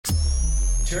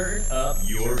Turn up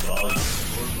your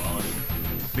volume.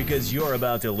 Because you're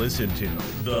about to listen to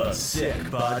The Sick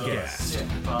Podcast.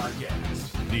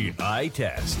 The Eye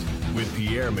Test with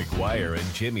Pierre McGuire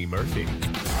and Jimmy Murphy.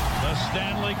 The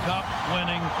Stanley Cup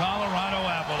winning Colorado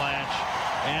Avalanche.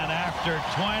 And after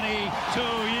 22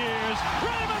 years,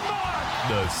 Raymond Mark!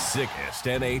 The sickest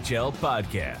NHL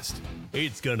podcast.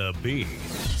 It's gonna be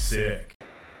sick.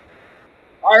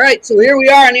 All right, so here we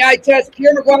are on the Eye Test.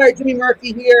 Pierre McGuire, Jimmy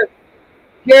Murphy here.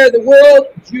 Here, the World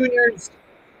Juniors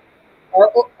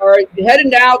are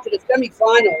heading now to the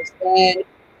semifinals, and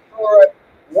for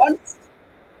once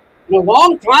in a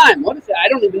long time, what is it? I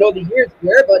don't even know the years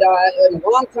here, but in a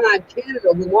long time, Canada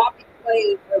will not be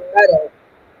playing for a medal.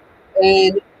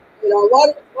 And you know, a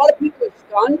lot of people are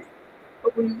stunned,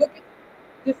 but when you look at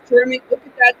this tournament, look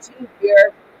at that team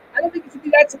here, I don't think it should be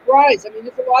that surprised. I mean,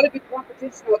 there's a lot of good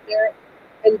competition out there,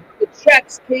 and the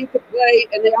Czechs came to play,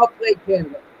 and they outplayed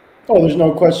Canada. Oh, there's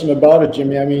no question about it,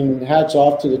 Jimmy. I mean, hats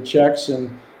off to the Czechs,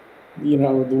 and you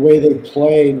know the way they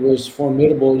played was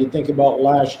formidable. You think about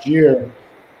last year,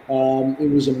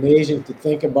 it was amazing to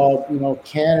think about. You know,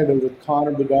 Canada with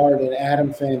Connor Bedard and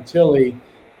Adam Fantilli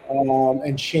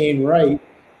and Shane Wright.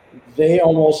 They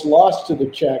almost lost to the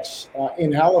Czechs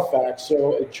in Halifax,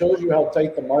 so it shows you how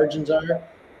tight the margins are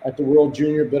at the World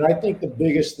Junior. But I think the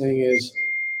biggest thing is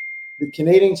the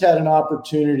Canadians had an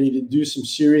opportunity to do some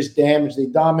serious damage. They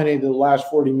dominated the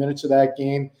last 40 minutes of that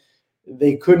game.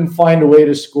 They couldn't find a way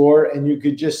to score, and you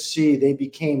could just see they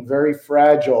became very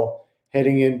fragile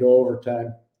heading into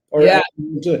overtime.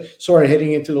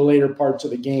 Heading into the later parts of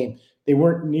the game. They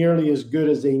weren't nearly as good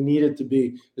as they needed to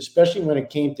be, especially when it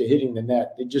came to hitting the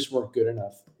net. They just weren't good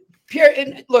enough. Pierre,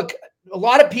 and look, a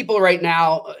lot of people right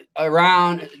now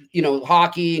around, you know,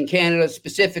 hockey in Canada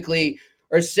specifically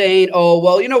are saying, oh,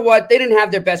 well, you know what? They didn't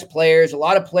have their best players. A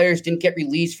lot of players didn't get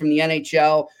released from the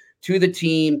NHL to the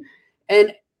team.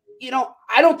 And, you know,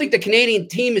 I don't think the Canadian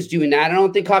team is doing that. I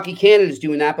don't think Hockey Canada is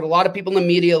doing that. But a lot of people in the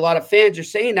media, a lot of fans are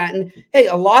saying that. And, hey,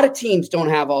 a lot of teams don't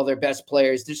have all their best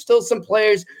players. There's still some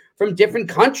players from different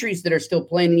countries that are still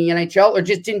playing in the NHL or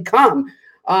just didn't come.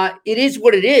 It is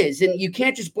what it is. And you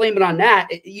can't just blame it on that.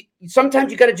 Sometimes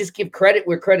you got to just give credit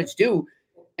where credit's due.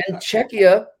 And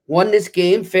Czechia won this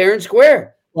game fair and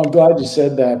square. Well, I'm glad you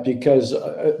said that because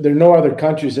there are no other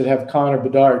countries that have Connor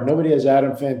Bedard. Nobody has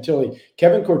Adam Fantilli.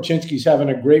 Kevin Korchinski's having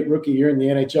a great rookie year in the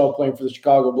NHL playing for the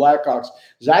Chicago Blackhawks.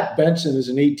 Zach Benson is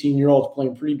an 18-year-old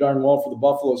playing pretty darn well for the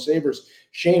Buffalo Sabres.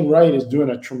 Shane Wright is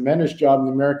doing a tremendous job in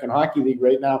the American Hockey League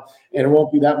right now, and it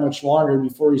won't be that much longer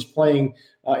before he's playing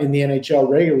in the NHL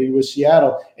regularly with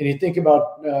Seattle. And you think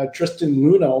about Tristan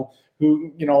Luneau,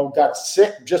 who, you know, got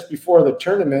sick just before the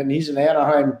tournament, and he's an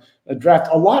Anaheim draft.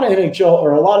 A lot of NHL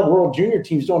or a lot of World Junior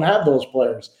teams don't have those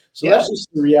players. So That's just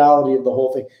the reality of the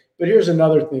whole thing. But here's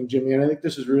another thing, Jimmy, and I think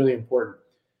this is really important.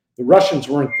 The Russians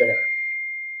weren't there.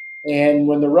 And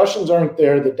when the Russians aren't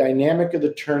there, the dynamic of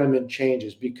the tournament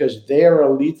changes because they are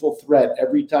a lethal threat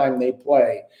every time they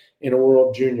play in a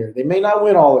World Junior. They may not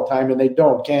win all the time, and they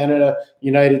don't. Canada,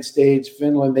 United States,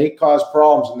 Finland, they cause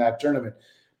problems in that tournament.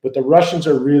 But the Russians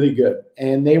are really good,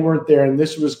 and they weren't there. And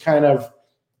this was kind of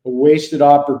a wasted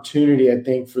opportunity, I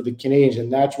think, for the Canadians.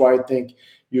 And that's why I think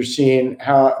you're seeing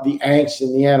how the angst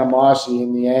and the animosity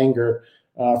and the anger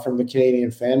from the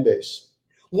Canadian fan base.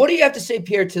 What do you have to say,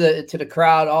 Pierre, to the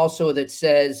crowd also that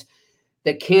says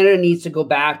that Canada needs to go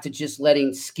back to just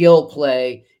letting skill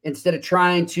play instead of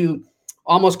trying to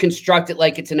almost construct it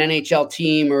like it's an NHL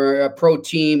team or a pro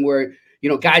team where, you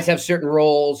know, guys have certain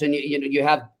roles and you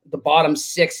have the bottom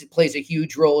six, it plays a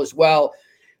huge role as well.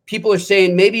 People are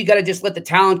saying maybe you got to just let the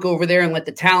talent go over there and let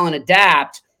the talent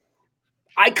adapt.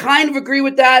 I kind of agree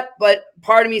with that, but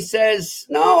part of me says,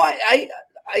 no, I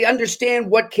understand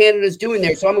what Canada's doing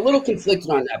there. So I'm a little conflicted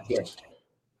on that, Pierre.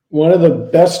 One of the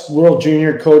best World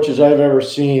Junior coaches I've ever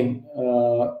seen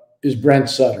is Brent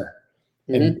Sutter.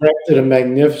 Mm-hmm. And Brent did a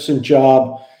magnificent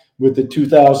job with the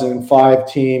 2005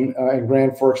 team in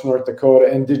Grand Forks, North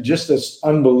Dakota, and did just this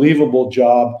unbelievable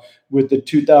job with the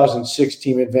 2006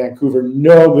 team in Vancouver.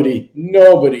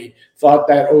 Nobody thought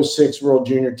that 06 World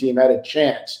Junior team had a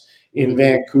chance in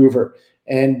Vancouver.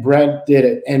 And Brent did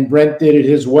it. And Brent did it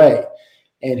his way.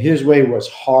 And his way was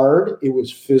hard. It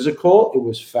was physical. It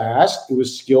was fast. It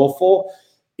was skillful.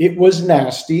 It was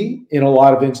nasty in a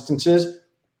lot of instances.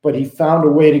 But he found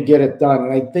a way to get it done.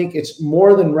 And I think it's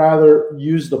more than rather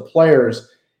use the players.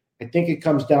 I think it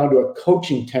comes down to a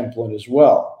coaching template as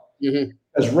well. Mm-hmm.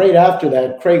 Because right after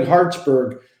that, Craig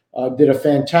Hartsburg did a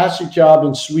fantastic job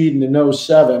in Sweden in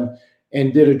 07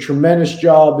 and did a tremendous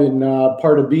job in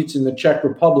Pardubice in the Czech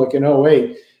Republic in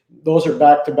 08. Those are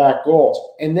back-to-back goals.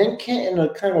 And then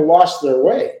Canada kind of lost their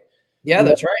way. Yeah,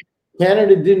 that's right.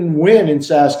 Canada didn't win in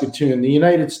Saskatoon. The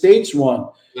United States won.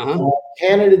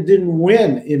 Canada didn't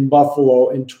win in Buffalo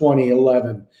in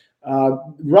 2011.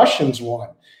 Russians won.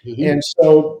 And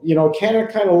so,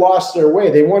 Canada kind of lost their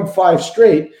way. They won 5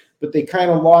 straight, but they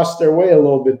kind of lost their way a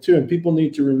little bit too. And people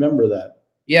need to remember that.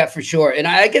 Yeah, for sure. And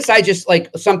I guess I just like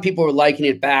some people were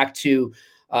likening it back to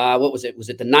what was it? Was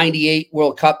it the 98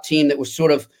 World Cup team that was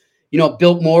sort of,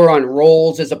 built more on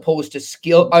roles as opposed to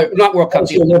skill? Not World Cup.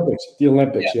 The Olympics. The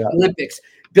Olympics, yeah. Olympics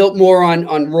built more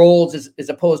on roles as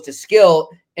opposed to skill.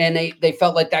 And they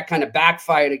felt like that kind of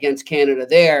backfired against Canada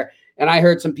there. And I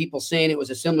heard some people saying it was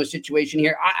a similar situation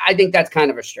here. I think that's kind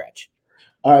of a stretch.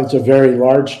 It's a very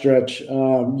large stretch.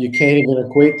 You can't even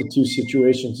equate the two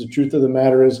situations. The truth of the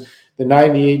matter is the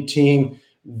 98 team,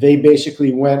 they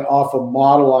basically went off a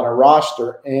model on a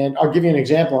roster. And I'll give you an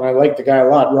example, and I like the guy a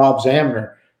lot, Rob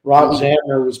Zamner. Rob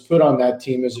Zamner was put on that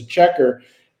team as a checker.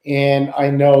 And I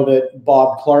know that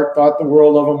Bob Clark thought the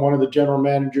world of him, one of the general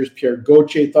managers. Pierre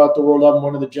Gauthier thought the world of him,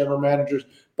 one of the general managers.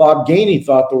 Bob Gainey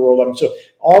thought the world of him. So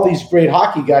all these great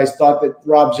hockey guys thought that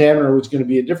Rob Zamner was going to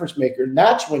be a difference maker. And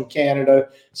that's when Canada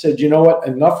said, you know what,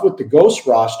 enough with the ghost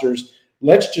rosters.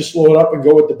 Let's just load up and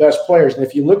go with the best players. And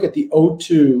if you look at the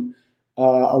 02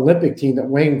 Olympic team that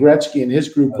Wayne Gretzky and his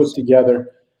group put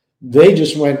together, they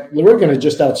just went, we're going to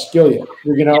just outskill you.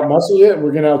 We're going to outmuscle you.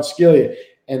 We're going to outskill you.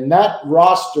 And that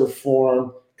roster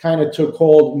form kind of took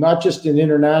hold, not just in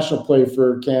international play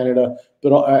for Canada,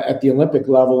 but at the Olympic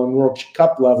level and World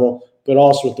Cup level, but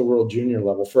also at the World Junior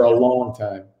level for a long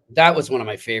time. That was one of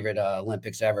my favorite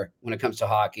Olympics ever when it comes to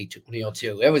hockey,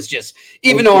 2002. It was just,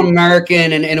 even though I'm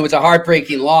American and it was a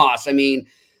heartbreaking loss, I mean,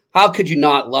 how could you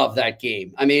not love that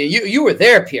game? I mean, you were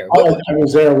there, Pierre. I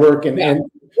was there working. Yeah.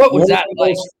 And what was that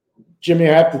like? Jimmy,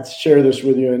 I have to share this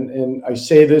with you, and I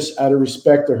say this out of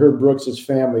respect to Herb Brooks'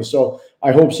 family, so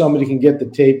I hope somebody can get the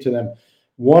tape to them.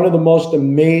 One of the most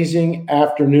amazing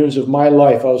afternoons of my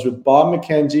life, I was with Bob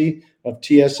McKenzie of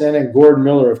TSN and Gord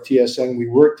Miller of TSN. We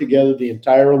worked together the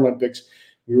entire Olympics.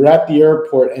 We were at the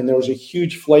airport, and there was a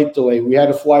huge flight delay. We had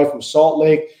to fly from Salt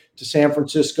Lake to San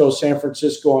Francisco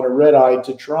on a red-eye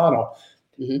to Toronto.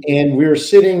 And we were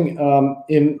sitting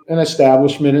in an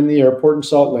establishment in the airport in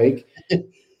Salt Lake,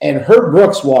 and Herb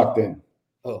Brooks walked in.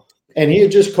 And he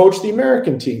had just coached the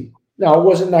American team. Now, it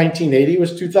wasn't 1980. It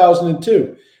was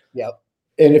 2002. Yep.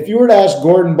 And if you were to ask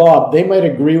Gordon Bob, they might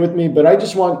agree with me, but I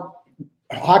just want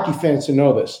hockey fans to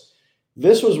know this.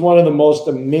 This was one of the most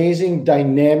amazing,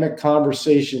 dynamic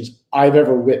conversations I've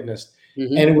ever witnessed.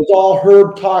 And it was all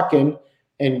Herb talking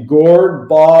and Gord,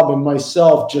 Bob, and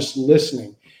myself just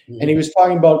listening. And he was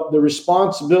talking about the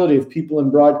responsibility of people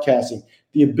in broadcasting,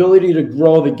 the ability to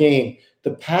grow the game,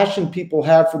 the passion people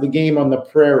have for the game on the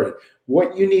prairie,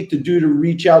 what you need to do to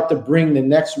reach out to bring the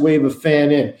next wave of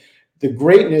fan in, the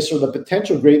greatness or the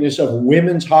potential greatness of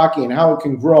women's hockey and how it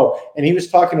can grow. And he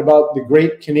was talking about the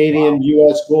great Canadian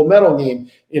U.S. gold medal game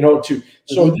in 02.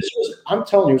 So this was, I'm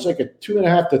telling you, it was like a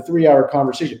 2.5 to 3 hour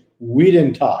conversation. We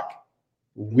didn't talk.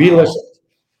 We listened.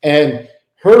 And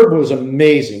Herb was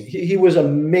amazing. He was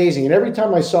amazing. And every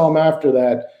time I saw him after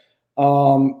that,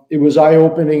 it was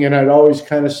eye-opening, and I'd always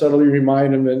kind of subtly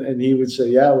remind him, and he would say,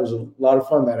 yeah, it was a lot of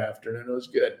fun that afternoon. It was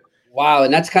good. Wow,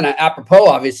 and that's kind of apropos,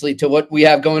 obviously, to what we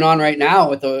have going on right now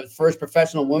with the first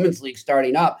professional women's league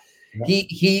starting up. Yeah.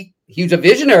 He was a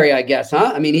visionary, I guess,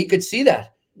 huh? I mean, he could see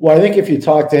that. Well, I think if you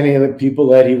talk to any of the people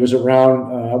that he was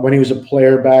around when he was a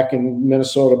player back in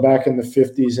Minnesota back in the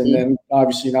 50s, and then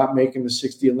obviously not making the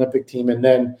 60 Olympic team, and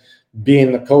then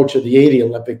being the coach of the 80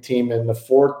 Olympic team, and the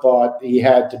forethought he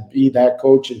had to be that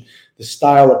coach and the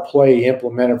style of play he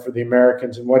implemented for the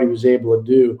Americans and what he was able to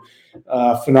do,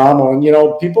 phenomenal.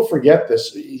 And, people forget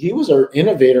this. He was an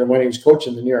innovator when he was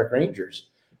coaching the New York Rangers.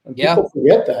 And people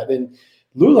forget that. And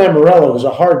Lou Lamoriello was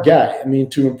a hard guy. I mean,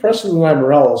 to impress Lou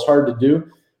Lamoriello is hard to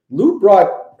do. Lou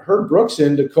brought Herb Brooks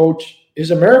in to coach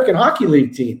his American Hockey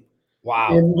League team.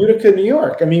 Wow. In Utica, New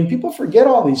York. I mean, people forget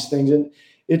all these things. And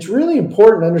it's really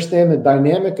important to understand the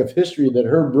dynamic of history that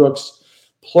Herb Brooks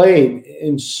played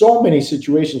in so many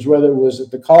situations, whether it was at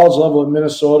the college level in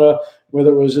Minnesota,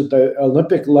 whether it was at the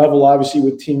Olympic level, obviously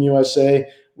with Team USA,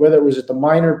 whether it was at the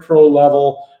minor pro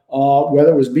level,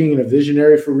 whether it was being a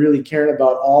visionary for really caring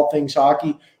about all things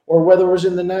hockey, or whether it was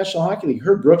in the National Hockey League.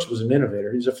 Herb Brooks was an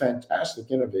innovator. He's a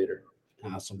fantastic innovator.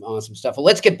 Awesome stuff. Well,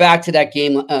 let's get back to that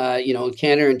game,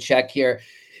 Canada and Czech here.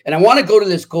 And I want to go to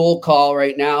this goal call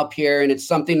right now, Pierre, and it's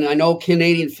something I know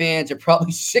Canadian fans are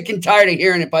probably sick and tired of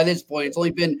hearing it by this point. It's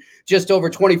only been just over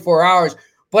 24 hours.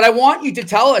 But I want you to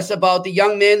tell us about the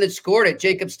young man that scored it,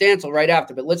 Jacob Stansel, right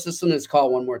after. But let's listen to this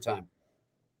call one more time.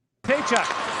 Paycheck.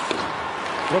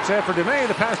 Looks ahead for DeMay.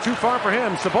 The pass too far for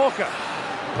him. Sabolka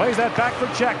plays that back for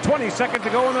check. 20 seconds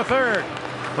to go in the third.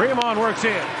 Fremont works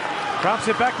in. Drops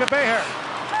it back to Beher.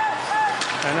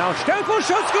 And now Stensel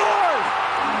shot, scores!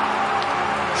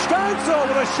 Stensel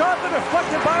with a shot that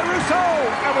deflected by Rousseau.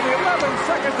 And with 11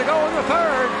 seconds to go in the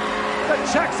third, the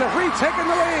Czechs have retaken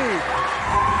the lead.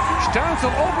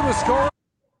 Stensel opened the score.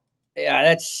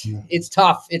 Yeah, it's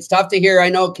tough. It's tough to hear. I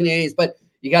know Canadians, but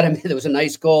you got to admit it was a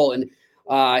nice goal. And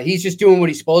he's just doing what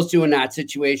he's supposed to in that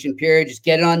situation, period. Just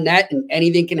get it on net and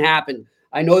anything can happen.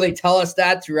 I know they tell us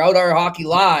that throughout our hockey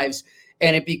lives,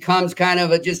 and it becomes kind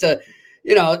of a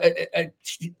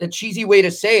cheesy way to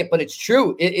say it, but it's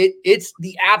true. It's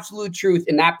the absolute truth,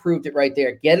 and that proved it right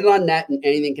there. Get it on net and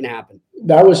anything can happen.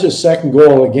 That was his second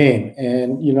goal of the game.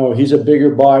 And, he's a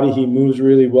bigger body. He moves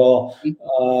really well.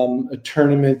 A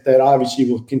tournament that obviously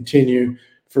will continue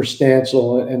for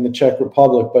Stensel and the Czech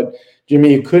Republic. But,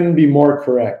 Jimmy, you couldn't be more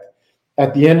correct.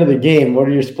 At the end of the game, what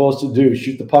are you supposed to do?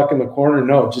 Shoot the puck in the corner?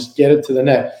 No, just get it to the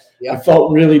net. Yeah. I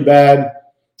felt really bad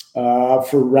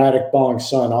for Radek Bonk's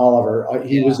son, Oliver.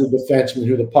 He was the defenseman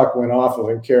who the puck went off of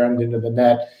and carried into the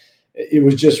net. It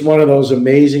was just one of those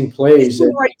amazing plays. He's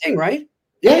doing the right thing, right?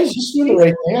 Yeah, he's just doing the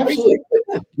right thing. Absolutely.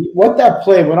 What that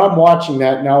play, when I'm watching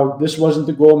that, now this wasn't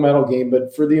the gold medal game,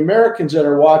 but for the Americans that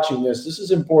are watching this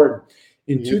is important.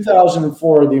 In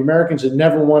 2004, the Americans had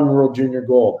never won World Junior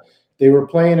Gold. They were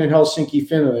playing in Helsinki,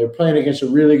 Finland. They were playing against a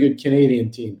really good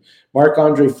Canadian team.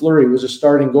 Marc-Andre Fleury was a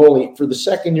starting goalie for the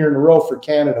second year in a row for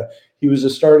Canada. He was a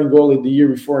starting goalie the year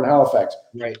before in Halifax.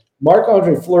 Right.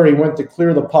 Marc-Andre Fleury went to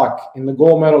clear the puck in the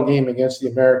gold medal game against the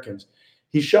Americans.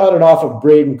 He shot it off of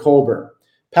Braden Coburn.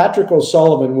 Patrick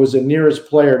O'Sullivan was the nearest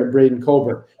player to Braden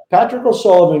Coburn. Patrick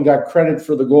O'Sullivan got credit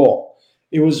for the goal.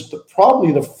 It was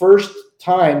probably the first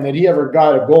time that he ever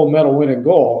got a gold medal winning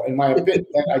goal, in my opinion,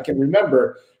 that I can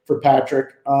remember for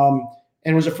Patrick. And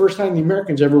it was the first time the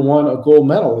Americans ever won a gold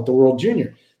medal at the World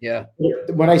Junior. Yeah.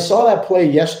 When I saw that play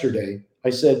yesterday, I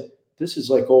said, this is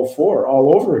like 04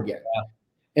 all over again.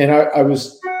 Yeah. And I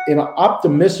was in an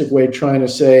optimistic way trying to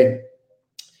say,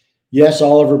 yes,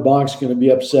 Oliver Bonk's going to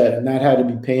be upset, and that had to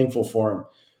be painful for him.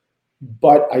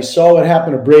 But I saw what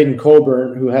happened to Braden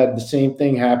Coburn, who had the same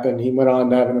thing happen. He went on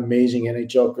to have an amazing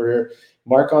NHL career.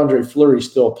 Marc-Andre Fleury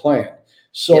still playing.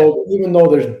 So even though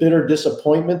there's bitter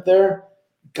disappointment there,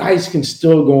 guys can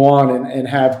still go on and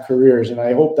have careers. And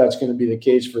I hope that's going to be the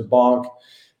case for Bonk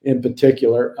in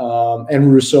particular,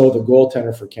 and Rousseau, the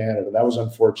goaltender for Canada. That was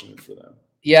unfortunate for them.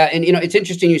 Yeah, and it's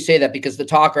interesting you say that, because the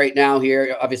talk right now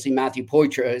here, obviously Matthew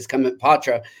Poitras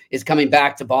is coming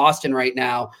back to Boston right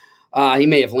now. He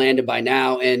may have landed by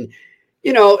now, and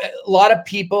a lot of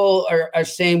people are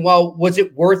saying, "Well, was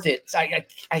it worth it?"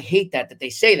 I hate that they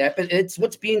say that, but it's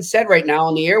what's being said right now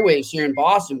on the airwaves here in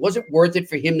Boston. Was it worth it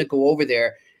for him to go over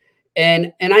there?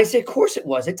 And I say, of course it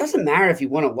was. It doesn't matter if he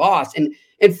won or lost.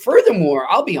 And furthermore,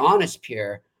 I'll be honest,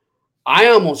 Pierre, I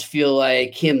almost feel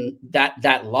like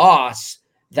that loss,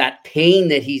 that pain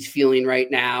that he's feeling right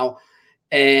now,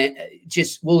 and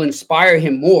just will inspire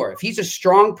him more. If he's a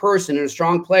strong person and a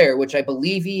strong player, which I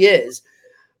believe he is,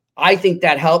 I think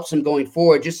that helps him going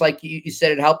forward. Just like you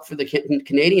said, it helped for the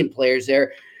Canadian players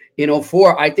there in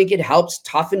 04. I think it helps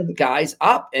toughen guys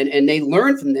up, and they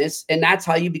learn from this, and that's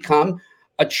how you become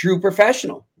a true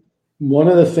professional. One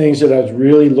of the things that I was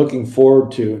really looking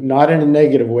forward to, not in a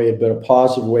negative way, but a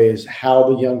positive way, is how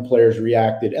the young players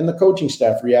reacted and the coaching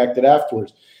staff reacted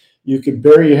afterwards. You could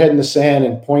bury your head in the sand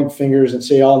and point fingers and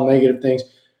say all negative things,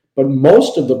 but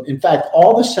most of them, in fact,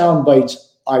 all the sound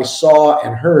bites I saw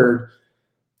and heard,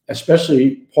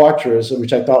 especially Poitras,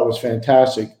 which I thought was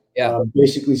fantastic,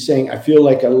 basically saying, I feel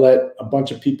like I let a bunch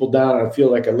of people down, and I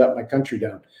feel like I let my country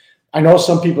down. I know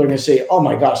some people are going to say, oh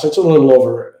my gosh, that's a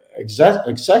little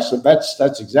excessive.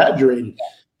 That's exaggerated.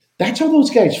 That's how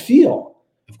those guys feel.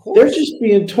 Of course. They're just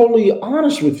being totally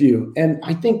honest with you. And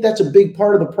I think that's a big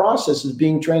part of the process, is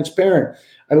being transparent.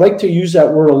 I like to use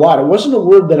that word a lot. It wasn't a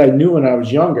word that I knew when I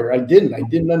was younger. I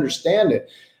didn't understand it.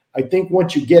 I think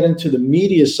once you get into the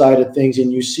media side of things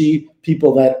and you see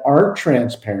people that aren't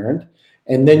transparent,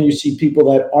 and then you see people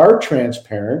that are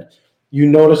transparent, you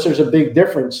notice there's a big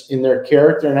difference in their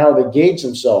character and how they gauge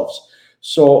themselves.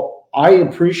 So I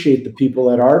appreciate the people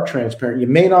that are transparent. You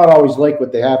may not always like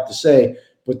what they have to say,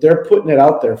 but they're putting it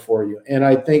out there for you. And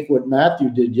I think what Matthew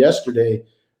did yesterday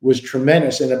was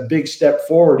tremendous and a big step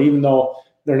forward, even though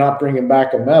they're not bringing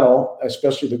back a medal,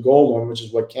 especially the gold one, which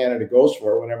is what Canada goes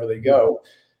for whenever they go.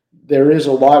 There is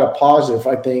a lot of positive,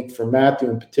 I think, for Matthew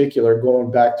in particular,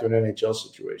 going back to an NHL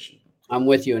situation. I'm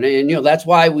with you. And that's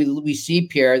why we see,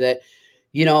 Pierre, that,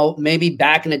 maybe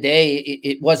back in the day,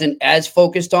 it wasn't as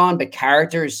focused on, but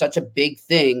character is such a big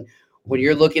thing when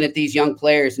you're looking at these young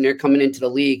players and they're coming into the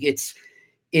league, it's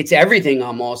everything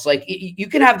almost. Like you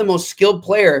can have the most skilled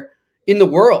player in the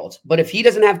world, but if he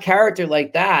doesn't have character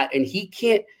like that and he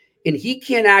can't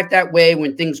act that way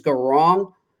when things go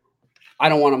wrong, I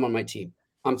don't want him on my team.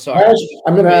 I'm sorry.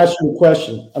 I'm going to ask you a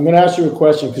question.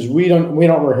 Because we don't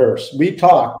rehearse. We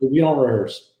talk, but we don't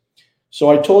rehearse. So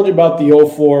I told you about the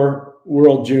 04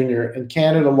 World Junior, and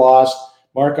Canada lost.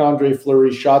 Marc-Andre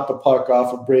Fleury shot the puck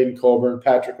off of Braden Coburn.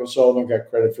 Patrick O'Sullivan got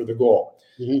credit for the goal.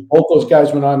 Mm-hmm. Both those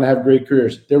guys went on to have great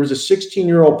careers. There was a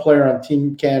 16-year-old player on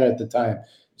Team Canada at the time.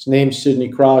 His name's Sidney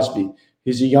Crosby.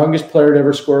 He's the youngest player to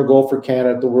ever score a goal for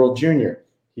Canada at the World Junior.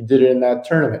 He did it in that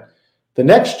tournament. The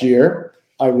next year,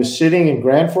 I was sitting in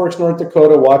Grand Forks, North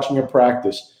Dakota, watching a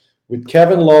practice with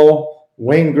Kevin Lowe,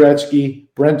 Wayne Gretzky,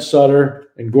 Brent Sutter,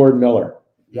 and Gord Miller.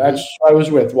 That's who I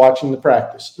was with watching the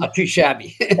practice. Not too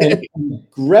shabby. And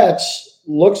Gretz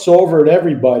looks over at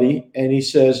everybody and he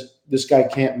says, "This guy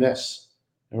can't miss."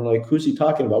 And we're like, "Who's he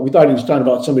talking about?" We thought he was talking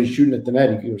about somebody shooting at the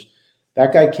net. He goes,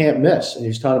 "That guy can't miss." And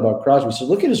he's talking about Crosby. He says,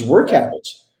 "Look at his work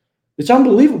habits. It's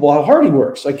unbelievable how hard he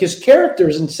works. Like, his character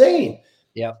is insane."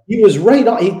 Yeah. He was right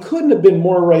on. He couldn't have been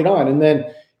more right on. And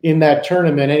then in that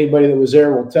tournament, anybody that was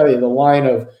there will tell you the line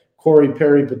of Corey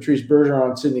Perry, Patrice Bergeron,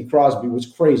 and Sidney Crosby was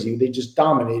crazy. They just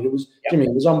dominated. It was, Jimmy,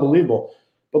 it was unbelievable.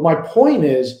 But my point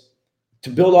is,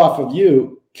 to build off of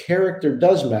you, character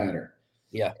does matter.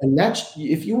 Yeah. And that's,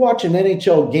 if you watch an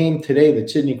NHL game today that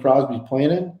Sidney Crosby's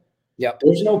playing in,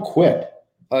 there's no quit.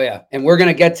 Oh, yeah. And we're going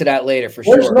to get to that later for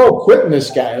sure. There's no quitting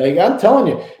this guy. Like, I'm telling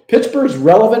you, Pittsburgh's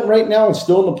relevant right now and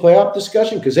still in the playoff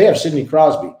discussion because they have Sidney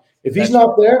Crosby. If he's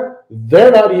not there,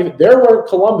 they're not even – they're where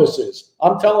Columbus is.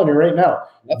 I'm telling you right now.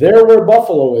 Yep. They're where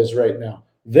Buffalo is right now.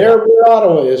 They're where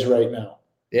Ottawa is right now.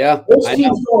 Yeah. Those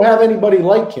teams don't have anybody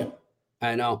like him.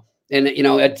 I know. And, you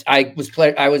know, I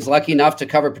was lucky enough to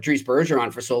cover Patrice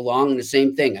Bergeron for so long, and the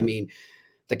same thing. I mean,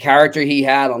 the character he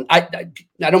had on, I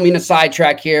don't mean to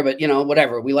sidetrack here, but, you know,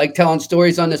 whatever. We like telling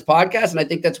stories on this podcast, and I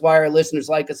think that's why our listeners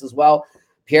like us as well.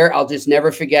 Pierre, I'll just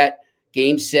never forget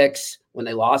Game 6 when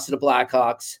they lost to the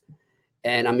Blackhawks,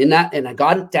 and I'm in that, and I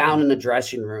got down in the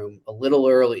dressing room a little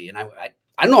early, and I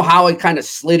don't know how I kind of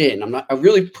slid in. I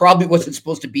really probably wasn't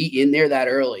supposed to be in there that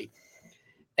early.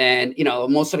 And, you know,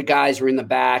 most of the guys were in the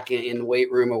back in the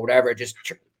weight room or whatever, just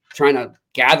trying to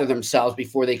gather themselves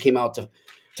before they came out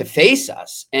to face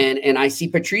us. And I see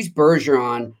Patrice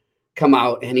Bergeron come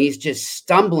out, and he's just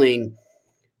stumbling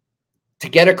to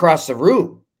get across the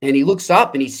room. And he looks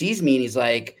up and he sees me and he's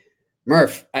like,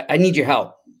 "Murph, I need your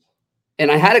help."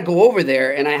 And I had to go over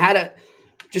there and I had to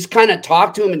just kind of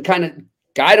talk to him and kind of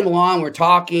guide him along. We're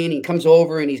talking. He comes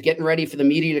over and he's getting ready for the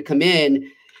media to come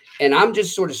in. And I'm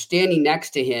just sort of standing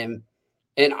next to him.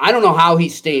 And I don't know how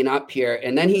he's staying up here.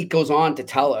 And then he goes on to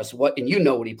tell us what, and you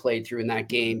know what he played through in that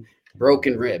game: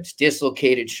 broken ribs,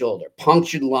 dislocated shoulder,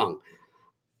 punctured lung.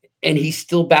 And he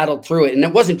still battled through it. And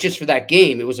it wasn't just for that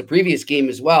game. It was a previous game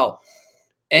as well.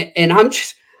 And I'm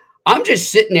just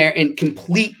sitting there in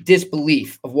complete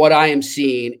disbelief of what I am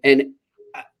seeing. And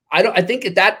I think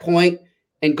at that point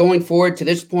and going forward to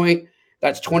this point,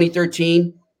 that's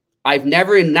 2013. I've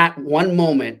never in that one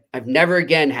moment, I've never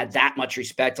again had that much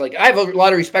respect. Like, I have a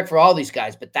lot of respect for all these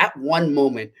guys, but that one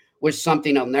moment was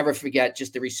something I'll never forget.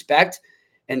 Just the respect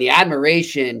and the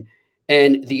admiration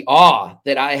and the awe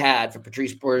that I had for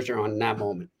Patrice Bergeron in that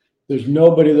moment. There's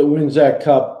nobody that wins that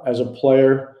cup as a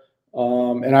player.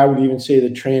 And I would even say the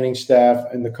training staff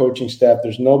and the coaching staff,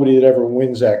 there's nobody that ever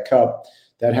wins that cup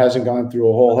that hasn't gone through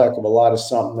a whole heck of a lot of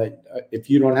something that if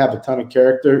you don't have a ton of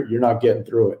character, you're not getting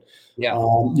through it. Yeah.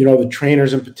 You know, the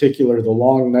trainers in particular, the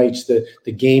long nights, the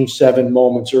Game 7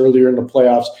 moments earlier in the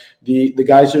playoffs, the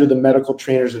guys that are the medical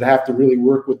trainers that have to really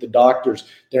work with the doctors,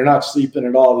 they're not sleeping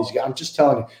at all. These guys, I'm just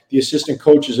telling you, the assistant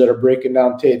coaches that are breaking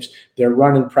down tapes, they're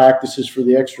running practices for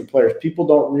the extra players. People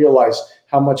don't realize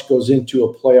how much goes into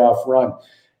a playoff run.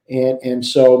 And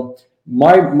so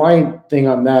my thing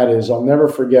on that is I'll never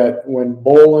forget when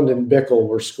Boland and Bickle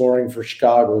were scoring for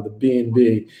Chicago, the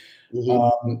B&B.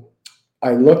 Mm-hmm.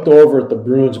 I looked over at the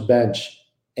Bruins bench,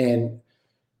 and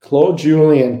Claude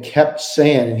Julien kept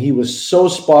saying, and he was so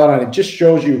spot on. It just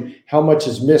shows you how much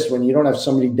is missed when you don't have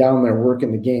somebody down there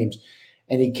working the games.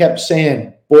 And he kept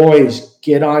saying, "Boys,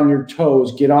 get on your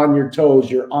toes, get on your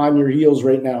toes. You're on your heels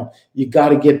right now. You got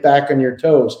to get back on your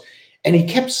toes." And he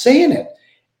kept saying it.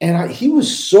 And he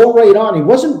was so right on. He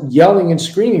wasn't yelling and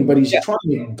screaming, but he's trying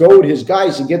to goad his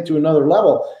guys to get to another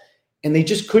level. And they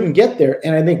just couldn't get there.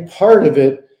 And I think part of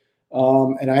it,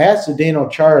 and I asked Zdeno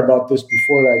Chara about this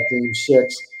before that Game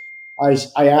 6.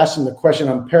 I asked him the question.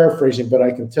 I'm paraphrasing, but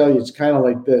I can tell you it's kind of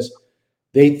like this.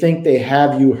 They think they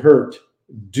have you hurt.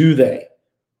 Do they?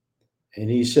 And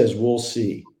he says, we'll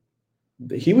see.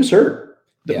 He was hurt.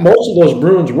 Yeah. Most of those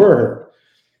Bruins were hurt,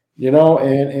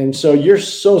 and so you're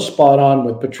so spot on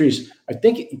with Patrice. I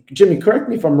think, Jimmy, correct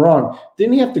me if I'm wrong.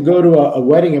 Didn't he have to go to a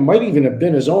wedding? It might even have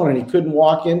been his own, and he couldn't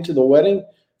walk into the wedding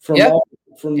from a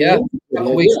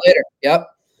couple weeks later. Yep.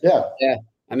 Yeah.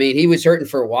 I mean, he was hurting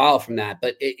for a while from that,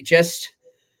 but it just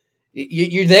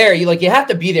you're there. You have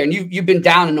to be there, and you've been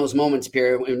down in those moments,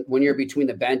 Pierre, when you're between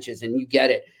the benches, and you get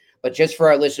it. But just for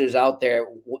our listeners out there,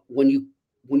 when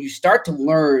you start to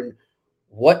learn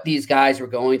what these guys were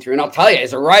going through, and I'll tell you,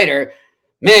 as a writer,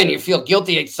 man, you feel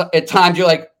guilty at times. You're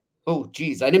like, oh,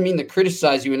 geez, I didn't mean to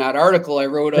criticize you in that article I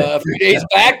wrote a few days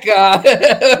back.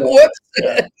 Whoops.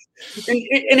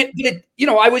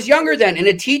 I was younger then, and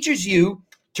it teaches you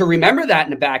to remember that in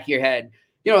the back of your head.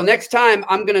 Next time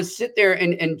I'm going to sit there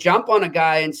and jump on a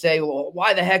guy and say, well,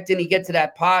 why the heck didn't he get to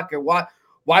that puck? Or why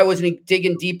wasn't he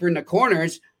digging deeper in the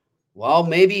corners? Well,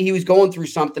 maybe he was going through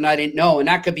something I didn't know, and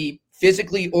that could be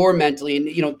physically or mentally.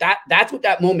 And, that's what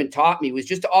that moment taught me, was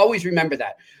just to always remember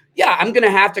that. Yeah, I'm going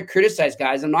to have to criticize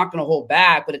guys. I'm not going to hold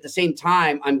back, but at the same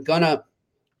time, I'm going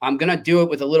to do it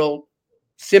with a little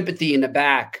sympathy in the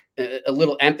back, a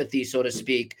little empathy, so to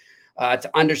speak,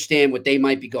 to understand what they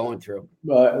might be going through.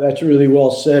 That's really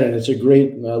well said, and it's a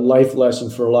great life lesson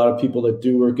for a lot of people that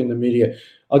do work in the media.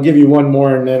 I'll give you one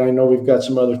more, and then I know we've got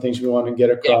some other things we want to get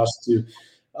across to.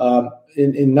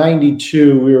 In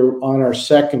 92, we were on our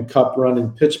second cup run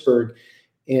in Pittsburgh,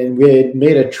 and we had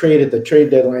made a trade at the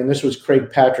trade deadline. This was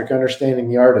Craig Patrick, understanding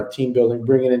the art of team building,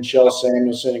 bringing in Shel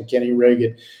Samuelson and Kenny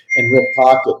Reagan and Rick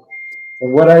Tocchet.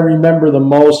 And what I remember the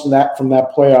most from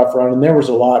that playoff run, and there was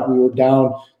a lot, we were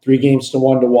down 3-1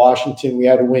 to Washington. We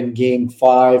had to win game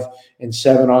 5 and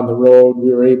 7 on the road.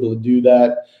 We were able to do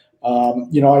that. I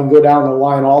can go down the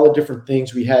line, all the different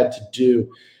things we had to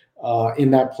do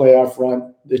in that playoff run.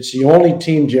 It's the only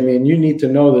team, Jimmy, and you need to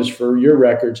know this for your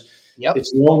records. Yep.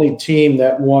 It's the only team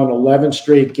that won 11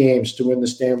 straight games to win the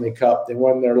Stanley Cup. They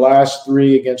won their last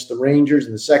 3 against the Rangers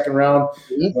in the second round,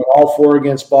 all 4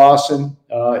 against Boston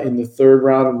in the third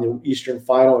round in the Eastern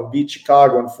Final, and beat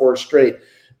Chicago in 4 straight.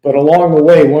 But along the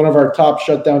way, one of our top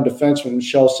shutdown defensemen,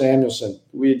 Shel Samuelson,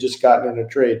 we had just gotten in a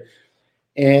trade.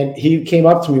 And he came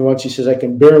up to me once. He says, I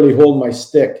can barely hold my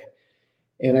stick.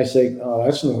 And I say, oh,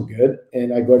 that's no good.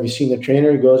 And I go, have you seen the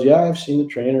trainer? He goes, yeah, I've seen the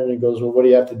trainer. And he goes, well, what do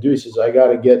you have to do? He says, I got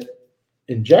to get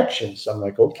injections. I'm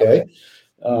like, okay.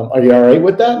 Are you all right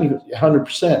with that? And he goes,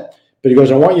 100%. But he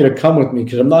goes, I want you to come with me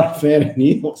because I'm not a fan of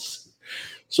needles.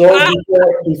 So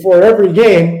before every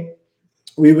game,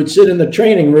 we would sit in the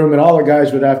training room and all the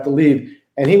guys would have to leave.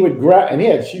 And he would grab, and he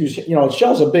had huge,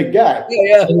 Shel's a big guy.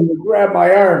 Yeah. And he would grab my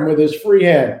arm with his free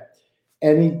hand,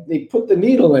 and he put the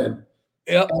needle in.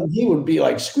 Yep. And he would be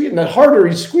like squeezing. The harder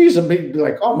he squeezed him, he'd be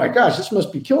like, oh my gosh, this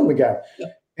must be killing the guy.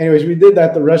 Yep. Anyways, we did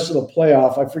that the rest of the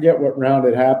playoff. I forget what round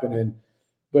it happened in,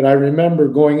 but I remember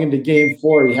going into game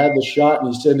 4, he had the shot,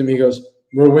 and he said to me, he goes,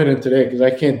 we're winning today because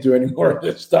I can't do any more of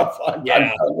this stuff. I'm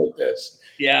done with this.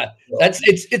 Yeah.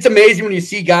 It's amazing when you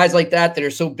see guys like that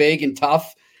are so big and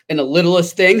tough and the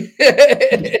littlest thing.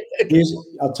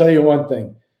 I'll tell you one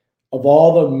thing. Of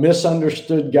all the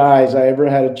misunderstood guys I ever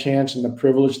had a chance and the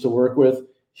privilege to work with,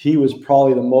 he was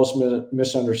probably the most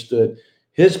misunderstood.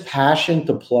 His passion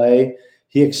to play,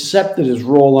 he accepted his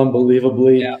role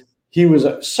unbelievably. Yeah. He was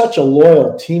such a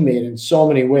loyal teammate in so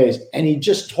many ways, and he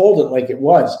just told it like it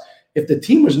was. If the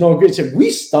team was no good, he said,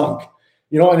 we stunk.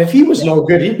 And if he was no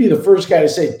good, he'd be the first guy to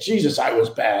say, Jesus, I was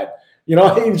bad.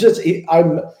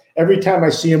 Every time I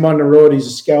see him on the road,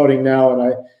 he's scouting now,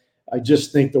 and I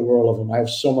just think the world of him. I have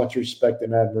so much respect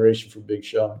and admiration for Big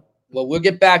Shel. Well, we'll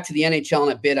get back to the NHL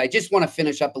in a bit. I just want to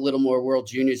finish up a little more World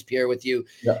Juniors, Pierre, with you.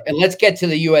 Yeah. And let's get to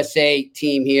the USA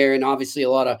team here. And obviously a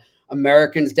lot of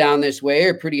Americans down this way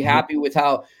are pretty happy with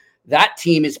how that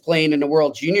team is playing in the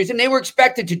World Juniors. And they were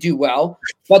expected to do well,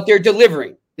 but they're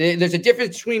delivering. There's a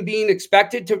difference between being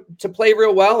expected to play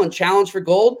real well and challenge for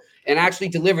gold and actually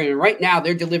delivering. And right now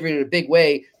they're delivering in a big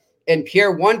way. And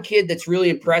Pierre, one kid that's really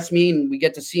impressed me, and we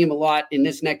get to see him a lot in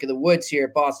this neck of the woods here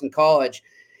at Boston College,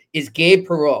 is Gabe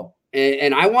Perreault.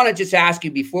 And I want to just ask you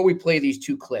before we play these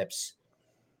 2 clips,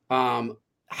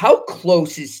 how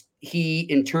close is he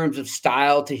in terms of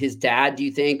style to his dad, do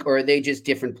you think, or are they just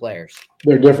different players?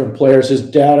 They're different players.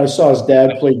 I saw his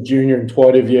dad play junior in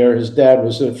Trois-Rivières. His dad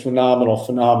was a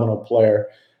phenomenal player.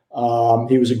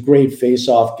 He was a great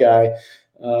face-off guy.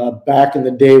 Back in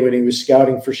the day when he was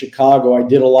scouting for Chicago, I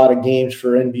did a lot of games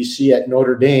for NBC at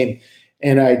Notre Dame,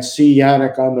 and I'd see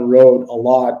Yannick on the road a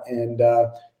lot. And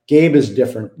Gabe is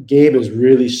different. Gabe is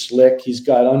really slick. He's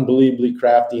got unbelievably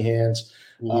crafty hands.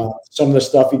 Some of the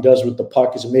stuff he does with the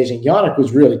puck is amazing. Yannick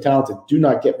was really talented. Do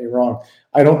not get me wrong.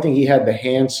 I don't think he had the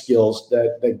hand skills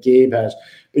that Gabe has.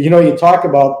 But, you talk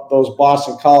about those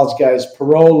Boston College guys,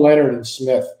 Perreault, Leonard, and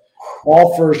Smith,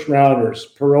 all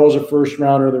first-rounders. Perreault's a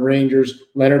first-rounder of the Rangers.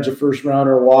 Leonard's a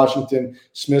first-rounder of Washington.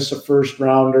 Smith's a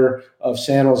first-rounder of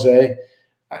San Jose.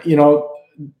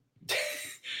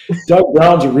 Doug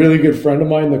Brown's a really good friend of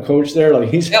mine, the coach there.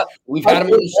 We've had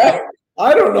him on the show.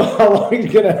 I don't know how long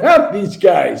he's going to have these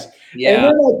guys. Yeah. And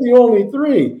they're not the only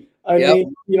three. I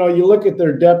mean, you look at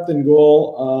their depth in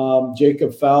goal.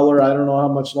 Jacob Fowler, I don't know how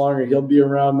much longer he'll be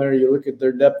around there. You look at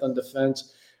their depth on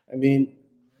defense. I mean,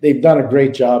 they've done a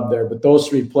great job there. But those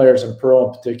three players, and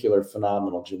Perreault in particular,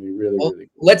 phenomenal, Jimmy. Really, really good.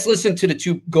 Let's listen to the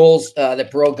 2 goals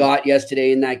that Perreault got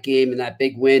yesterday in that game, in that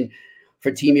big win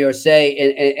for Team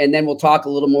USA. And then we'll talk a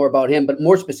little more about him. But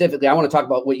more specifically, I want to talk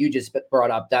about what you just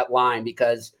brought up, that line,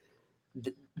 because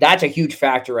that's a huge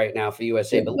factor right now for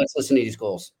USA. But let's listen to these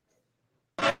goals.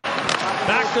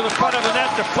 Back to the front of the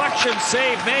net, deflection,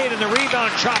 save made, and the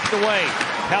rebound chopped away.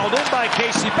 Held in by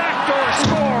Casey, backdoor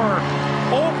score.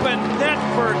 Open net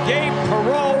for Gabe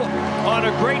Perreault on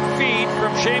a great feed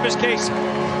from Seamus Casey.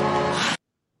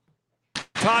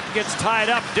 Top gets tied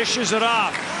up, dishes it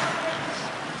off.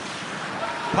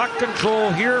 Puck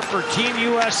control here for Team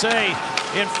USA.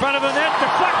 In front of the net,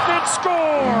 deflected,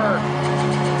 score!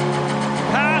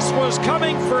 Pass was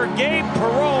coming for Gabe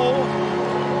Perreault.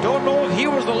 Don't know if he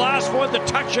was the last one to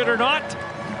touch it or not.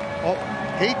 Oh,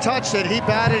 he touched it. He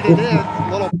batted it in.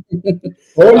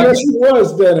 Oh, yes, he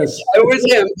was, Dennis. It was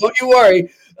him. Don't you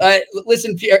worry.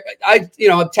 Listen, Pierre, I'm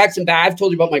texting back. I've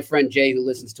told you about my friend Jay, who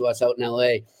listens to us out in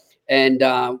LA. And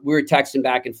we were texting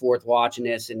back and forth watching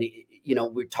this. And,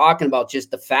 we're talking about just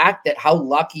the fact that how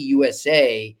lucky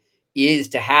USA is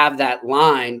to have that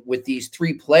line with these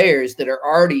 3 players that are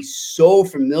already so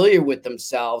familiar with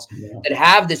themselves, that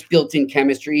have this built-in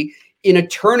chemistry in a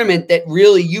tournament that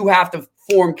really you have to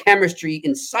form chemistry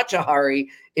in such a hurry.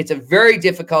 It's a very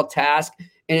difficult task,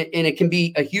 and it can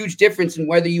be a huge difference in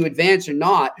whether you advance or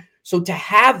not. So to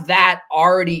have that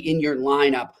already in your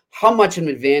lineup, how much of an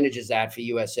advantage is that for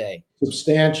USA?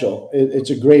 Substantial. It's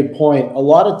a great point. A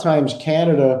lot of times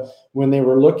Canada, when they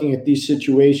were looking at these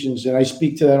situations, and I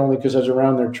speak to that only because I was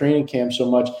around their training camp so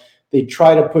much, they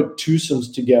try to put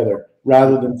twosomes together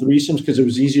rather than threesomes because it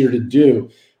was easier to do.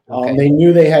 Okay. They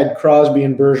knew they had Crosby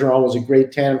and Bergeron was a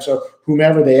great tandem. So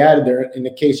whomever they added there, in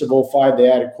the case of 05, they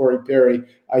added Corey Perry.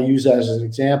 I use that as an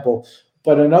example.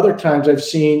 But in other times I've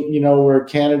seen, where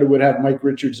Canada would have Mike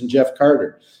Richards and Jeff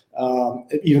Carter,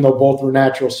 even though both were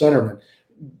natural centermen.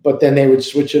 But then they would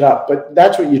switch it up. But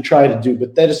that's what you try to do.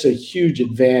 But that is a huge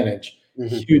advantage,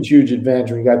 huge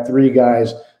advantage when you got 3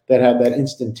 guys that have that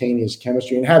instantaneous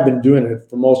chemistry and have been doing it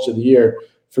for most of the year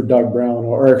for Greg Brown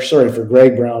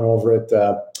over at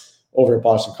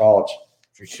Boston College.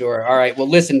 For sure. All right. Well,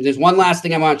 listen, there's one last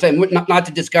thing I want to say, not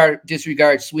to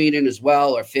disregard Sweden as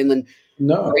well, or Finland.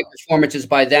 No. Great performances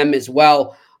by them as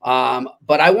well.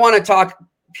 But I want to talk,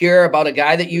 Pierre, about a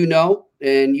guy that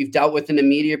and you've dealt with in the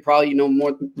media, probably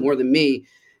more than me.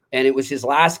 And it was his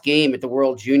last game at the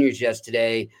World Juniors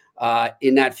yesterday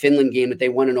in that Finland game that they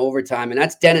won in overtime. And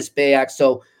that's Dennis Bayak.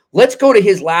 So let's go to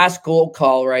his last goal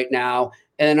call right now,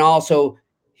 and then also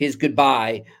his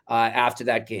goodbye after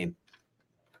that game.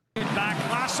 Back,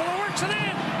 Laszlo works it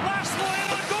in. Laszlo in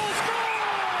on goal,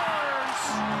 scores!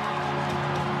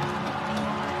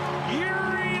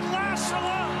 Yuri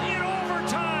Laszlo in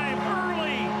overtime,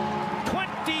 early,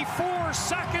 24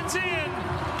 seconds in.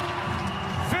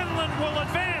 Finland will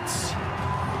advance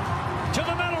to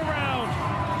the medal round.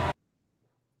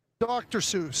 Dr.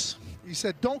 Seuss, he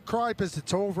said, don't cry because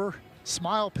it's over,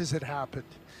 smile because it happened.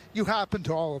 You happen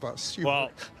to all of us. You're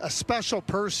a special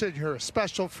person. You're a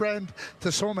special friend to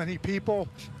so many people.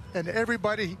 And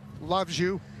everybody loves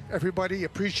you. Everybody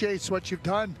appreciates what you've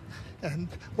done. And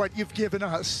what you've given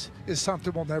us is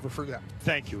something we'll never forget.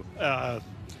 Thank you.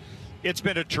 It's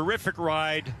been a terrific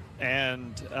ride.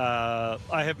 And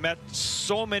I have met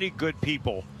so many good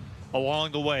people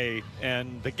along the way.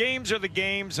 And the games are the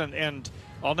games. And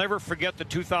I'll never forget the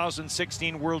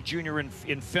 2016 World Junior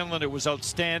in Finland. It was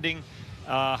outstanding.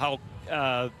 How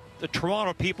the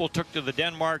Toronto people took to the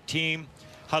Denmark team,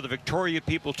 how the Victoria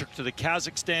people took to the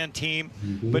Kazakhstan team.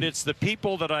 But it's the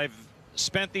people that I've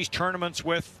spent these tournaments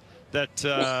with that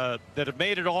have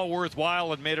made it all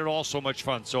worthwhile and made it all so much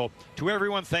fun. So to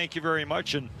everyone, thank you very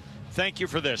much, and thank you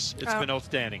for this. It's been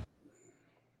outstanding.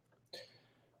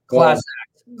 Classic.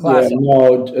 Yeah,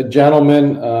 no, a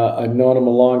gentleman. I've known him a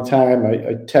long time.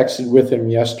 I texted with him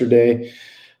yesterday.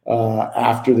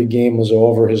 After the game was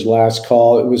over, his last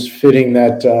call. It was fitting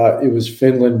that it was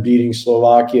Finland beating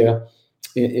Slovakia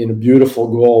in a beautiful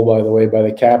goal, by the way, by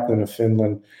the captain of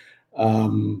Finland.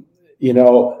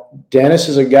 Dennis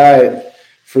is a guy,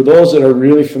 for those that are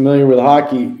really familiar with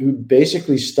hockey, who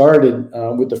basically started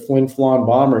with the Flin Flon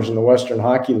Bombers in the Western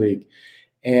Hockey League.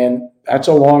 And that's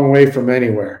a long way from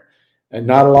anywhere. And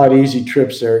not a lot of easy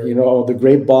trips there. The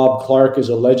great Bob Clark is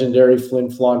a legendary Flin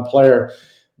Flon player.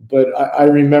 But I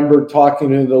remember talking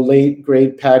to the late,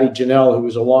 great Patty Janelle, who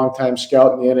was a longtime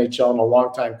scout in the NHL and a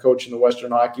longtime coach in the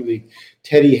Western Hockey League.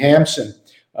 Teddy Hampson,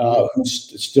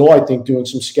 who's still, I think, doing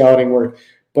some scouting work.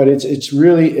 But it's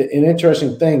really an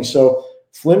interesting thing. So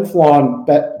Flin Flon,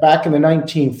 back in the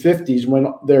 1950s,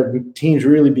 when their teams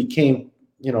really became,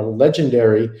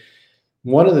 legendary,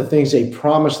 one of the things they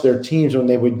promised their teams when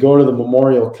they would go to the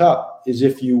Memorial Cup is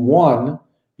if you won,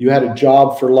 you had a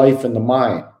job for life in the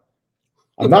mine.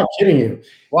 I'm not kidding you.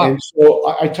 Wow. And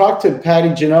so I talked to Patty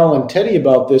Janelle and Teddy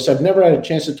about this. I've never had a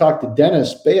chance to talk to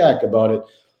Dennis Bayak about it,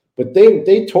 but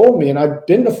they told me, and I've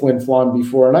been to Flin Flon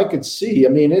before, and I could see,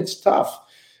 it's tough.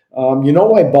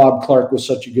 Why Bob Clark was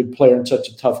such a good player and such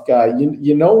a tough guy.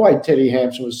 You know why Teddy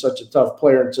Hampson was such a tough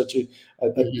player and such a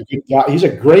good guy. He's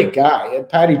a great guy. And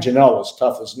Patty Janelle was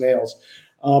tough as nails.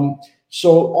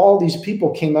 So all these people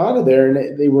came out of there,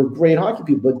 and they were great hockey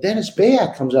people. But Dennis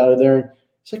Bayak comes out of there, and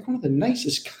he's like one of the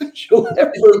nicest guys you'll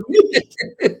ever meet.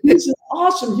 He's an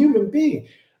awesome human being.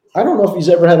 I don't know if he's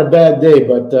ever had a bad day,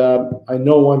 but I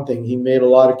know one thing. He made a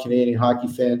lot of Canadian hockey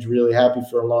fans really happy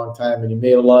for a long time, and he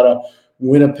made a lot of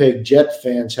Winnipeg Jet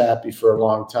fans happy for a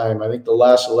long time. I think the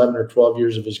last 11 or 12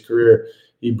 years of his career,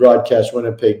 he broadcast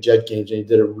Winnipeg Jet games, and he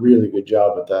did a really good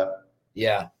job at that.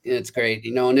 Yeah, it's great.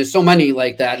 And there's so many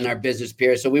like that in our business,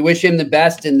 Pierre. So we wish him the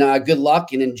best and good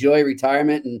luck and enjoy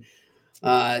retirement. And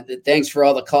thanks for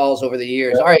all the calls over the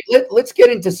years. Yeah. All right, let's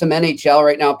get into some NHL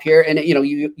right now, Pierre. And,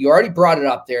 you already brought it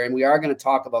up there, and we are going to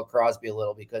talk about Crosby a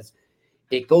little because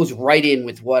it goes right in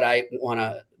with what I want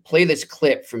to play this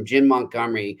clip from Jim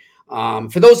Montgomery.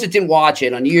 For those that didn't watch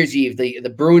it, on New Year's Eve,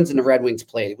 the Bruins and the Red Wings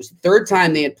played. It was the third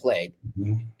time they had played.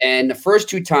 Mm-hmm. And the first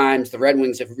two times, the Red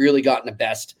Wings have really gotten the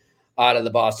best out of the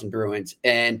Boston Bruins.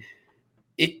 And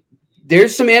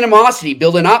there's some animosity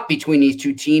building up between these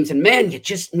two teams. And, man, it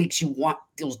just makes you want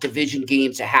those division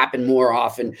games to happen more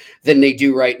often than they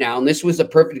do right now. And this was a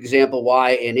perfect example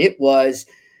why. And it was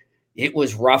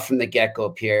rough from the get-go,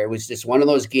 Pierre. It was just one of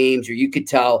those games where you could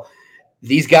tell –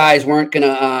 these guys weren't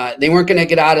gonna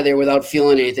get out of there without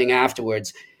feeling anything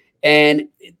afterwards. And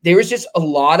there was just a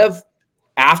lot of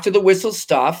after the whistle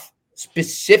stuff,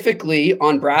 specifically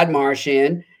on Brad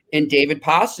Marchand and David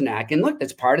Pastrnak. And look,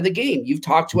 that's part of the game. You've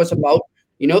talked to us about,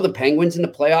 the Penguins in the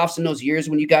playoffs in those years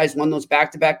when you guys won those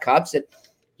back-to-back cups. That,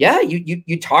 yeah,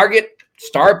 you target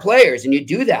star players and you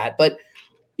do that. But,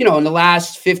 in the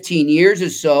last 15 years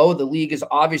or so, the league has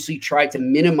obviously tried to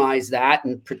minimize that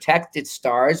and protect its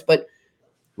stars. But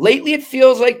lately, it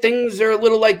feels like things are a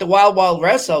little like the Wild Wild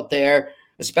West out there,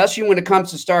 especially when it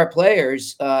comes to star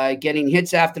players getting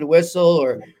hits after the whistle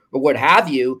or what have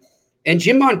you. And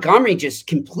Jim Montgomery just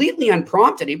completely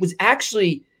unprompted. It was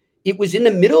in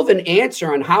the middle of an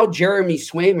answer on how Jeremy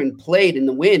Swayman played in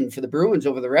the win for the Bruins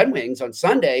over the Red Wings on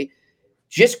Sunday,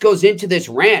 just goes into this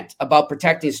rant about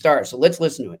protecting stars. So let's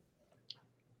listen to it.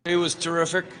 It was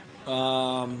terrific.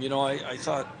 I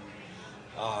thought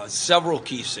several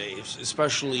key saves,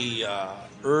 especially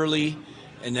early,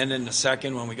 and then in the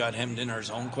second when we got hemmed in our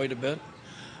zone quite a bit.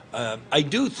 I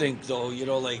do think, though,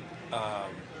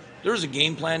 there was a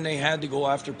game plan they had to go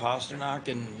after Pastrnak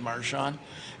and Marchand,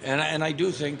 and I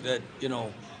do think that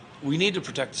we need to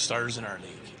protect the stars in our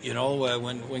league.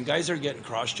 When guys are getting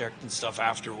cross-checked and stuff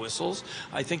after whistles,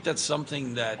 I think that's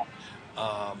something that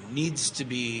needs to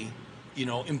be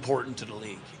important to the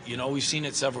league. We've seen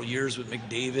it several years with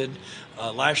McDavid.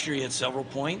 Last year he had several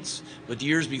points, but the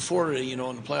years before, in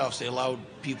the playoffs, they allowed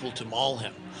people to maul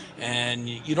him. And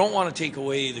you don't want to take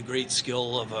away the great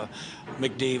skill of a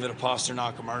McDavid, a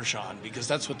Pastrnak, a Marchand, because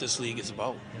that's what this league is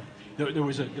about. There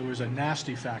was a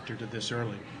nasty factor to this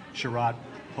early. Sherratt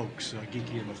pokes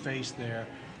Geekie in the face there,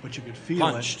 but you could feel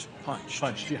Punched,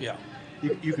 yeah.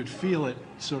 You could feel it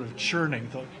sort of churning.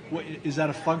 Is that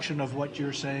a function of what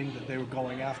you're saying, that they were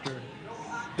going after?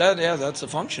 That's a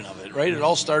function of it, right? It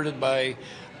all started by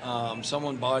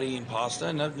someone bodying Pasta,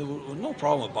 and no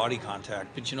problem with body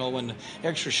contact. But when the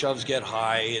extra shoves get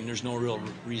high and there's no real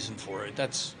reason for it,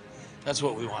 that's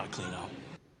what we want to clean up.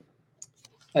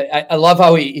 I love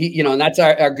how he and that's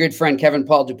our good friend Kevin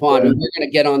Paul Dupont. We're going to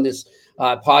get on this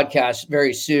podcast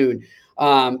very soon.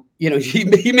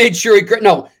 He made sure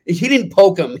he didn't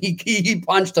poke him. He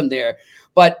punched him there.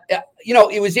 But,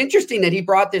 it was interesting that he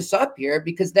brought this up here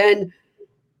because then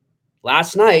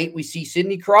last night we see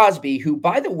Sidney Crosby, who,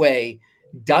 by the way,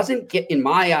 doesn't get, in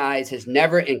my eyes, has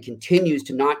never and continues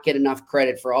to not get enough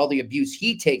credit for all the abuse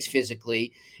he takes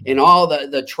physically and all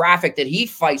the traffic that he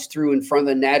fights through in front of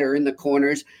the net or in the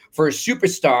corners for a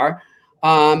superstar.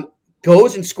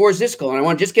 Goes and scores this goal. And I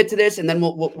want to just get to this, and then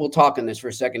we'll talk on this for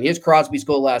a second. Here's Crosby's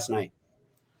goal last night.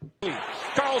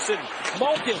 Carlson,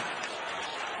 Malkin.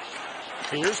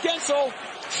 Here's Gensel.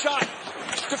 Shot.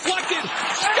 Deflected.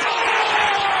 Scores!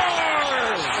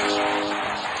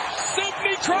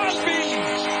 Sidney Crosby.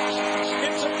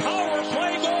 It's a power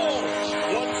play goal.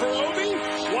 One for Ovi,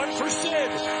 one for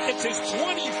Sid. It's his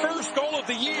 21st goal of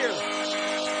the year.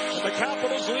 And the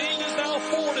Capitals lead is now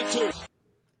 4-2.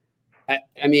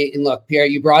 I mean, look, Pierre,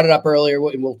 you brought it up earlier,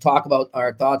 and we'll talk about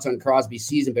our thoughts on Crosby's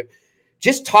season, but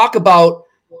just talk about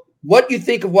what you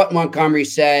think of what Montgomery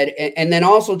said, and then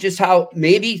also just how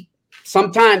maybe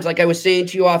sometimes, like I was saying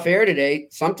to you off air today,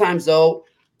 sometimes, though,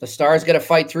 the Stars got to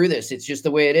fight through this. It's just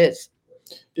the way it is.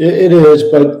 It is,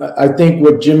 but I think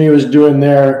what Jimmy was doing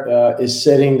there is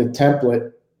setting the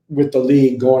template with the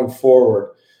league going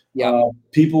forward. Yeah.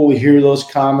 People will hear those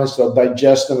comments, they'll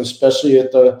digest them, especially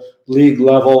at the league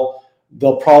level.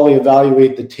 They'll probably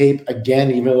evaluate the tape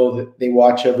again, even though they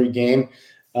watch every game.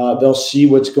 They'll see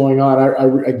what's going on. I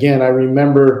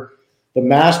remember the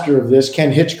master of this.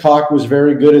 Ken Hitchcock was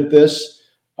very good at this.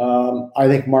 I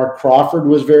think Mark Crawford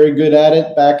was very good at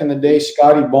it back in the day.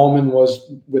 Scotty Bowman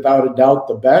was, without a doubt,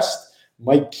 the best.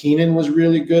 Mike Keenan was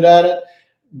really good at it.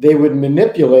 They would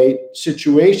manipulate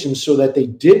situations so that they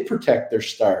did protect their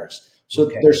stars, so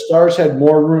that their stars had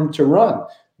more room to run.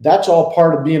 That's all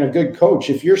part of being a good coach.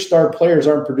 If your star players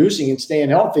aren't producing and staying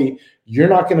healthy, you're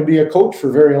not going to be a coach for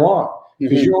very long,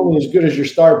 because you're only as good as your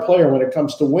star player when it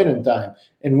comes to winning time,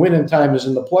 and winning time is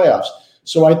in the playoffs.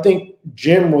 So I think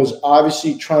Jim was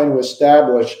obviously trying to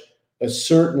establish a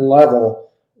certain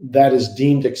level that is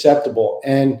deemed acceptable.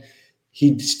 And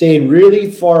he stayed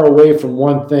really far away from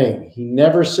one thing. He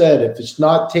never said, if it's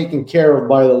not taken care of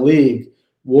by the league,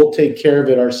 we'll take care of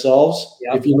it ourselves.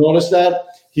 Yep. If you notice that,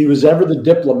 he was ever the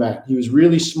diplomat. He was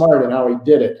really smart in how he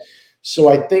did it. So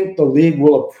I think the league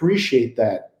will appreciate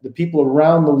that. The people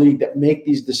around the league that make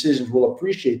these decisions will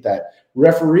appreciate that.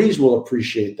 Referees will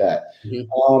appreciate that.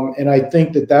 And I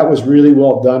think that was really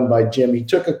well done by Jim. He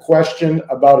took a question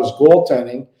about his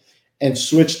goaltending and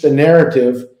switched the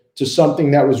narrative to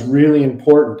something that was really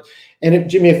important. And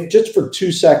Jimmy, just for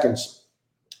 2 seconds,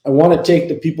 I want to take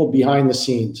the people behind the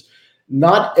scenes.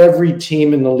 Not every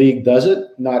team in the league does it.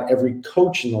 Not every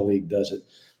coach in the league does it.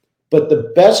 But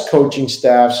the best coaching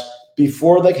staffs,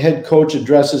 before the head coach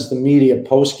addresses the media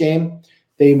post-game,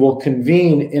 they will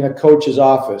convene in a coach's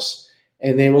office,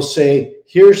 and they will say,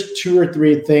 here's 2 or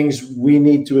 3 things we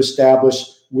need to establish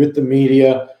with the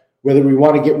media, whether we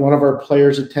want to get one of our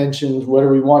players' attention,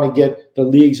 whether we want to get the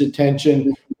league's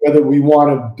attention, whether we want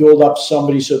to build up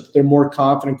somebody so that they're more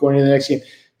confident going into the next game.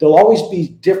 There'll always be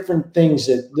different things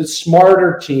that the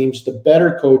smarter teams, the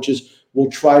better coaches will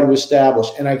try to establish.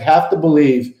 And I have to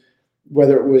believe,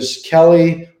 whether it was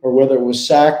Kelly or whether it was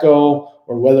Sacco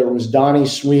or whether it was Donnie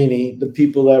Sweeney, the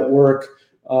people that work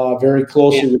very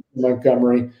closely with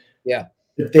Montgomery,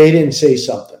 if they didn't say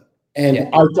something. And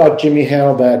I thought Jimmy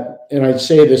handled that, and I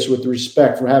say this with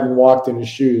respect for having walked in his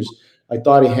shoes. I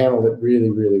thought he handled it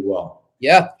really, really well.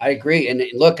 Yeah, I agree. And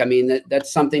look, I mean,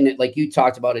 that's something that, like you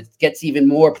talked about, it gets even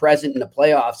more present in the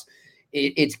playoffs.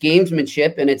 It's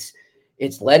gamesmanship, and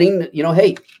it's letting,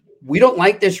 hey, we don't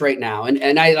like this right now.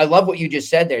 And I love what you just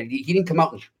said there. He didn't come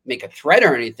out and make a threat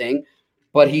or anything,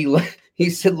 but he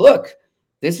said, look,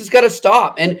 this has got to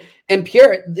stop. And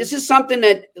Pierre, this is something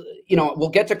that, we'll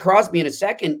get to Crosby in a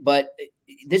second, but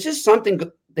this is something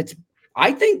that's,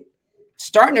 I think,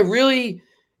 starting to really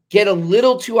get a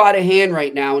little too out of hand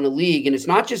right now in the league. And it's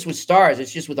not just with Stars,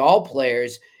 it's just with all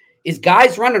players, is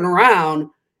guys running around,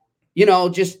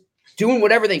 just doing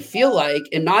whatever they feel like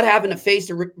and not having to face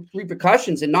the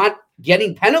repercussions and not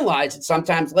getting penalized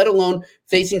sometimes, let alone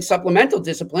facing supplemental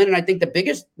discipline. And I think the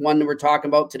biggest one that we're talking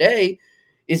about today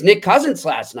is Nick Cousins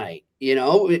last night,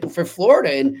 for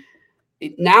Florida. And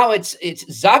now it's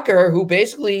Zucker, who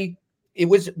basically,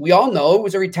 we all know it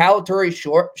was a retaliatory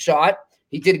shot.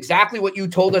 He did exactly what you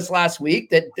told us last week,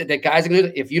 that guys are going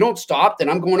to, if you don't stop, then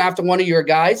I'm going after one of your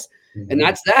guys. And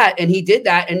that's that. And he did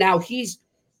that. And now he's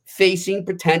facing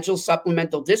potential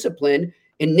supplemental discipline,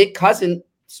 and Nick Cousins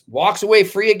walks away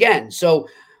free again. So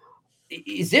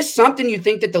is this something you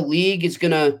think that the league is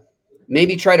going to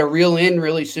maybe try to reel in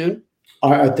really soon?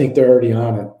 I think they're already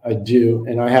on it. I do.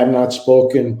 And I have not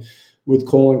spoken with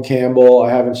Colin Campbell.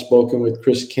 I haven't spoken with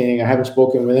Chris King. I haven't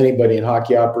spoken with anybody in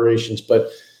hockey operations, but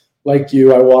like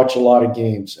you, I watch a lot of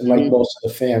games, and like most of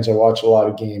the fans, I watch a lot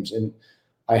of games. And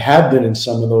I have been in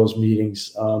some of those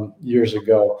meetings years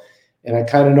ago, and I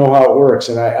kind of know how it works.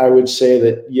 And I would say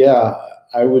that, yeah,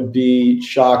 I would be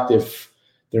shocked if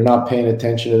they're not paying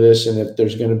attention to this and if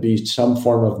there's going to be some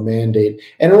form of mandate.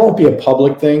 And it won't be a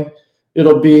public thing.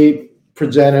 It'll be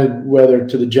presented whether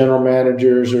to the general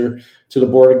managers or to the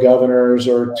board of governors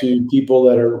or to people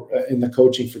that are in the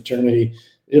coaching fraternity.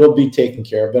 It'll be taken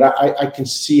care of. But I can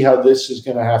see how this is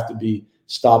going to have to be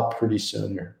stopped pretty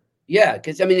soon here. Yeah,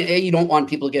 because, I mean, A, you don't want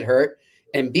people to get hurt.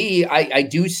 And B, I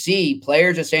do see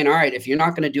players are saying, all right, if you're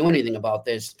not going to do anything about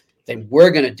this, then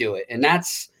we're going to do it. And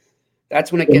that's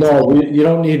when it gets. No, you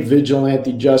don't need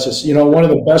vigilante justice. You know, one of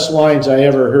the best lines I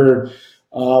ever heard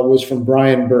was from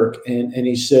Brian Burke. And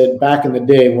he said back in the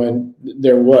day when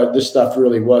this stuff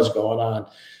really was going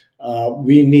on,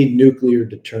 we need nuclear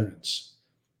deterrence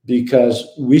because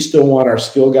we still want our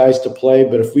skill guys to play.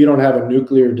 But if we don't have a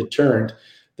nuclear deterrent,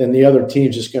 then the other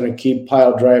team's just going to keep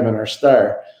pile driving our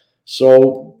star.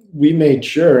 So we made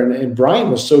sure, and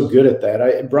Brian was so good at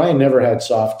that. Brian never had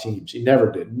soft teams. He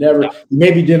never did. Never.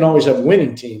 Maybe didn't always have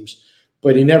winning teams,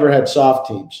 but he never had soft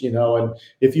teams, you know. And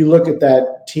if you look at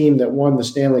that team that won the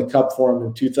Stanley Cup for him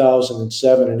in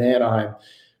 2007 in Anaheim,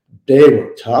 they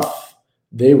were tough.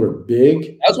 They were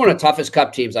big. That was one of the toughest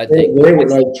Cup teams, I think. They were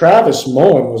like Travis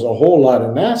Mullen was a whole lot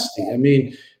of nasty. I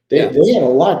mean, they had a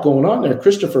lot going on there.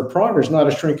 Christopher Pronger's not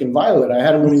a shrinking violet. I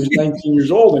had him when he was 19 years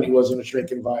old, and he wasn't a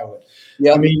shrinking violet.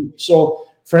 Yeah, I mean, so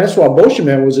Francois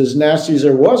Beauchemin was as nasty as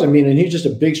there was. I mean, and he's just a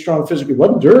big, strong physical. He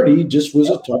wasn't dirty. He just was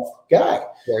a tough guy.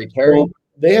 Very Terry. So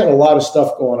they had a lot of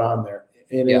stuff going on there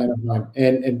in Anaheim,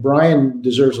 and Brian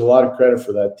deserves a lot of credit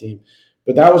for that team.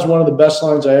 But that was one of the best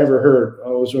lines I ever heard.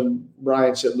 Was when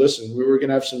Brian said, "Listen, we were going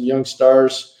to have some young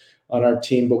stars on our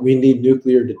team, but we need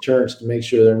nuclear deterrence to make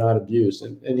sure they're not abused."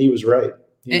 And he was right.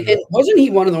 And wasn't he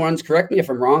one of the ones, correct me if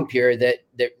I'm wrong, Pierre, that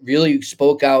really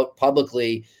spoke out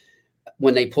publicly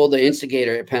when they pulled the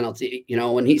instigator penalty, you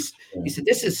know, when he said,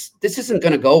 this isn't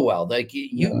going to go well. Like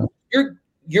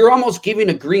you're almost giving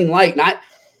a green light.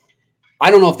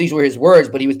 I don't know if these were his words,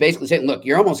 but he was basically saying, look,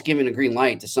 you're almost giving a green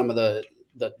light to some of the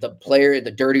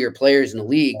dirtier players in the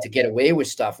league to get away with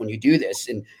stuff when you do this.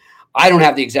 And I don't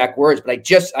have the exact words, but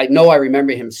I know I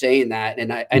remember him saying that,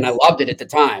 and I loved it at the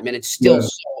time, and it's still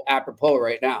so apropos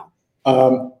right now.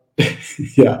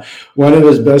 Yeah, one of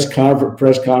his best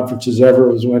press conferences ever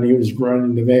was when he was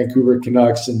running the Vancouver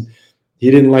Canucks, and he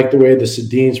didn't like the way the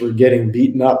Sedins were getting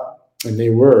beaten up, and they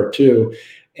were too.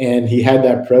 And he had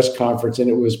that press conference, and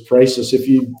it was priceless. If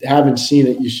you haven't seen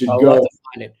it, you should go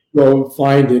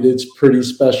find it. It's pretty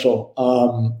special.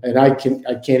 And I can't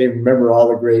even remember all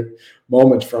the great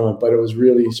moments from it, but it was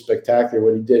really spectacular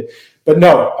what he did. But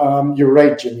no, you're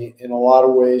right, Jimmy. In a lot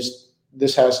of ways,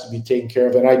 this has to be taken care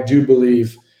of. And I do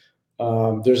believe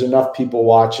there's enough people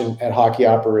watching at hockey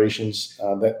operations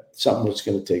that something was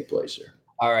going to take place here.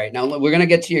 All right. Now we're going to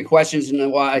get to your questions,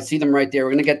 and I see them right there.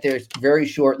 We're going to get there very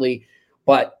shortly.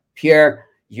 But Pierre,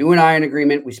 you and I are in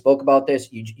agreement. We spoke about this.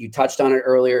 You touched on it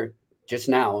earlier just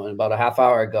now, about a half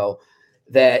hour ago,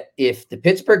 that if the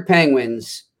Pittsburgh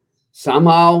Penguins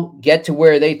somehow get to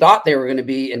where they thought they were going to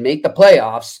be and make the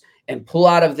playoffs and pull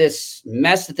out of this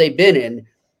mess that they've been in,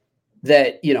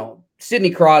 that, you know, Sidney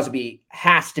Crosby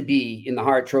has to be in the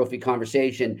Hart Trophy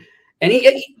conversation. And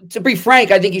he, to be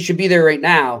frank, I think he should be there right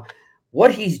now.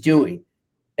 What he's doing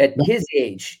at his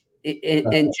age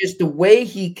and just the way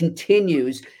he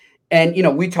continues. And, you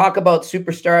know, we talk about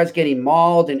superstars getting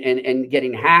mauled and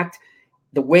getting hacked.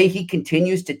 The way he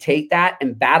continues to take that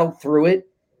and battle through it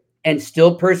and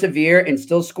still persevere and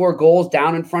still score goals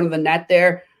down in front of the net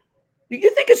there.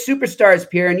 You think of superstars,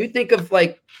 Pierre, and you think of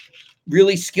like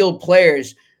really skilled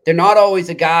players. They're not always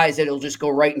the guys that'll just go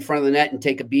right in front of the net and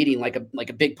take a beating like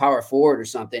a big power forward or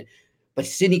something. But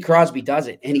Sidney Crosby does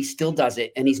it, and he still does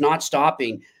it, and he's not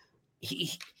stopping.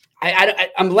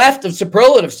 I'm left of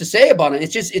superlatives to say about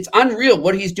it. It's unreal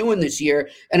what he's doing this year,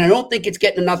 and I don't think it's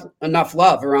getting enough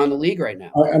love around the league right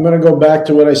now. I'm going to go back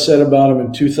to what I said about him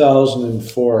in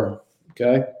 2004,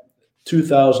 okay?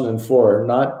 2004,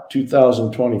 not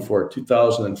 2024,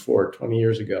 2004, 20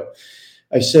 years ago.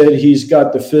 I said he's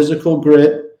got the physical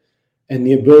grit and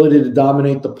the ability to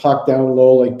dominate the puck down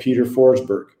low like Peter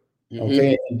Forsberg,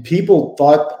 okay? And people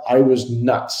thought I was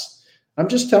nuts. I'm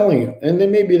just telling you, and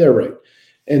then maybe they're right.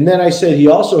 And then I said he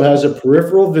also has a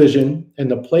peripheral vision and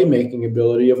the playmaking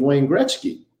ability of Wayne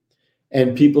Gretzky.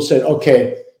 And people said,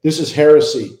 okay, this is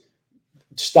heresy.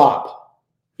 Stop.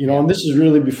 You know, and this is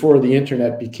really before the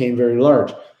internet became very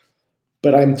large.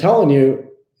 But I'm telling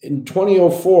you, in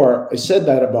 2004, I said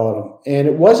that about him. And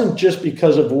it wasn't just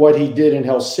because of what he did in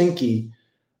Helsinki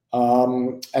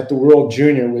at the World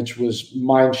Junior, which was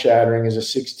mind-shattering as a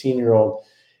 16-year-old.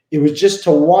 it was just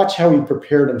to watch how he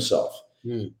prepared himself.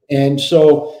 And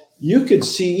so you could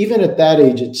see, even at that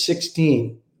age, at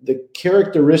 16, the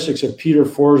characteristics of Peter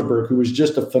Forsberg, who was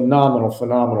just a phenomenal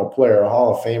player, a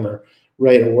Hall of Famer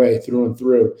right away, through and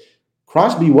through.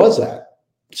 Crosby was that.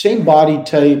 Same body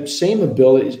type, same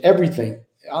abilities, everything.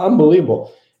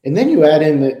 Unbelievable. And then you add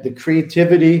in the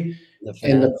creativity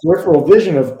and the peripheral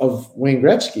vision of Wayne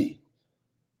Gretzky.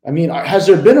 I mean, has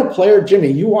there been a player,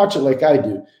 Jimmy, you watch it like I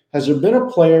do, has there been a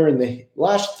player in the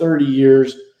last 30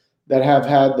 years that have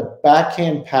had the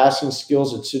backhand passing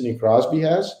skills that Sidney Crosby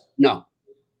has? No,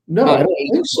 I don't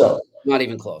think so. Not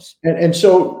even close. And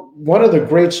so one of the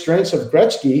great strengths of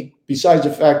Gretzky, besides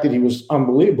the fact that he was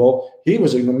unbelievable, he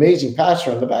was an amazing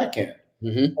passer on the backhand.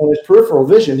 And his peripheral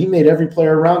vision, he made every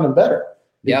player around him better.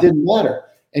 It didn't matter.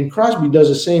 And Crosby does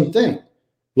the same thing.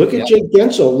 Look at Jake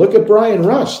Gensel. Look at Brian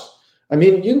Rust. I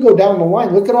mean, you can go down the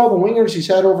line. Look at all the wingers he's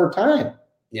had over time.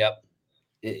 Yep.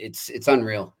 It's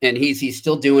unreal. And he's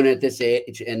still doing it at this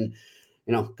age. And,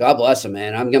 God bless him,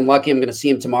 man. I'm lucky I'm going to see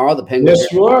him tomorrow. The Penguins.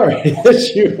 Yes, you are.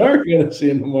 Yes, you are going to see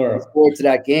him tomorrow. Look forward to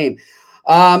that game.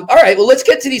 All right. Well, let's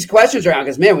get to these questions around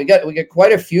because, man, we got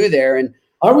quite a few there. And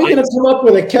are we going to come up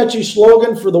with a catchy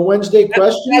slogan for the Wednesday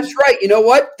questions? That's right. You know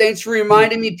what? Thanks for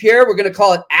reminding me, Pierre. We're going to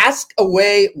call it Ask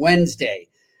Away Wednesday.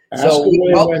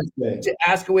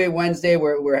 Ask Away Wednesday.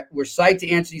 We're psyched to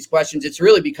answer these questions. It's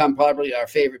really become probably our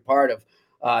favorite part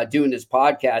of doing this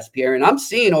podcast, Pierre. And I'm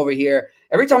seeing over here,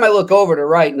 every time I look over to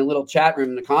right in the little chat room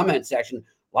in the comment section, a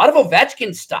lot of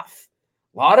Ovechkin stuff.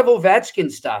 A lot of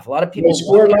people. He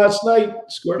scored last night.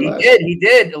 He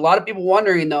did. A lot of people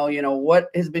wondering, though, what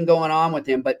has been going on with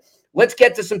him. But let's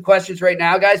get to some questions right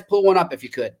now, guys. Pull one up if you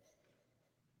could.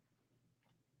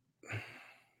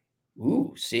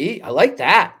 Ooh, see, I like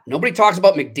that. Nobody talks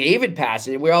about McDavid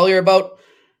passing. We all hear about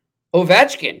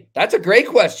Ovechkin. That's a great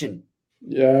question.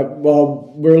 Yeah,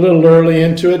 well, we're a little early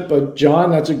into it, but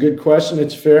John, that's a good question.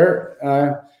 It's fair.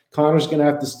 Connor's going to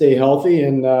have to stay healthy,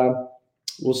 and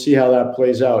we'll see how that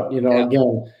plays out.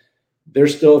 Again, they're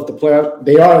still at the playoff.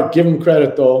 They are, give them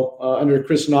credit, though, under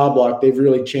Chris Knobloch, they've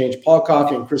really changed. Paul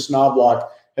Coffey and Chris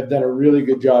Knobloch have done a really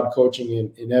good job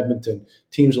coaching in Edmonton.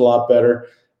 Team's a lot better.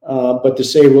 But to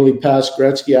say, will he pass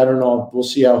Gretzky? I don't know. We'll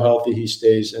see how healthy he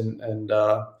stays. And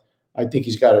I think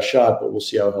he's got a shot, but we'll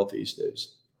see how healthy he stays.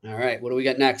 All right. What do we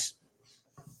got next?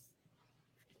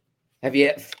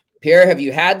 Pierre, have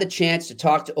you had the chance to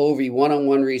talk to Ovi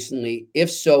one-on-one recently? If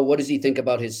so, what does he think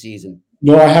about his season?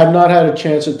 No, I have not had a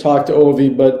chance to talk to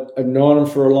Ovi, but I've known him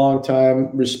for a long time,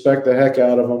 respect the heck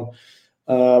out of him.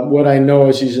 What I know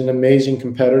is he's an amazing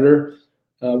competitor.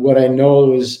 What I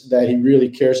know is that he really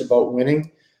cares about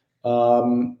winning.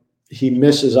 He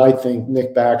misses, I think,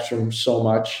 Nick Backstrom so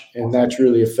much, and that's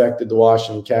really affected the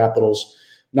Washington Capitals.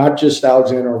 Not just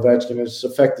Alexander Ovechkin, it's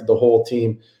affected the whole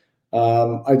team.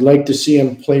 I'd like to see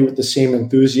him play with the same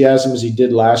enthusiasm as he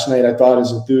did last night. I thought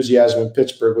his enthusiasm in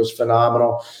Pittsburgh was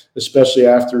phenomenal, especially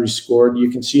after he scored. You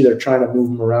can see they're trying to move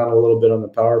him around a little bit on the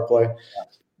power play.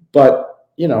 But,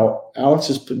 Alex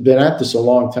has been at this a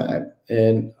long time,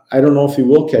 and I don't know if he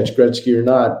will catch Gretzky or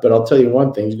not, but I'll tell you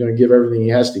one thing, he's going to give everything he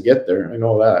has to get there. I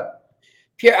know that.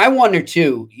 Pierre, I wonder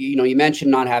too, you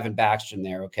mentioned not having Backstrom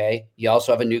there, okay? You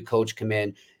also have a new coach come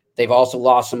in. They've also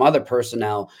lost some other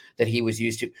personnel that he was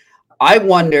used to. I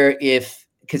wonder if,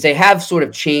 because they have sort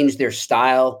of changed their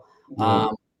style,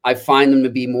 I find them to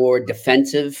be more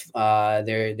defensive.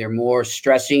 They're more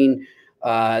stressing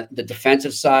the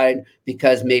defensive side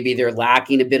because maybe they're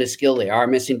lacking a bit of skill. They are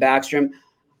missing Backstrom.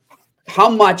 How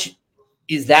much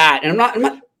is that? And I'm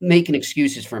not making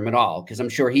excuses for him at all, because I'm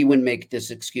sure he wouldn't make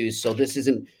this excuse. So this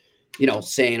isn't,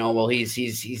 saying, oh, well,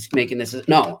 he's making this.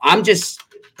 No, I'm just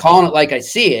calling it like I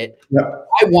see it. Yeah.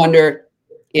 I wonder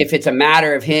if it's a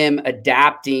matter of him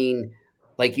adapting,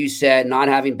 like you said, not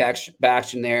having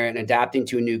Backstrom there and adapting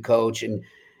to a new coach. And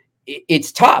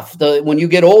it's tough when you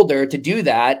get older to do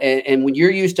that. And when you're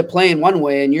used to playing one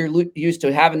way and you're used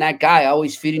to having that guy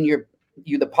always feeding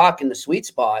you the puck in the sweet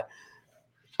spot,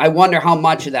 I wonder how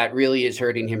much of that really is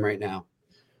hurting him right now.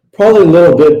 Probably a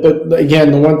little bit, but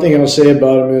again, the one thing I'll say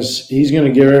about him is he's going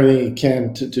to give everything he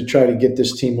can to try to get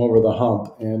this team over the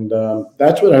hump. And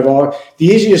that's what the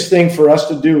easiest thing for us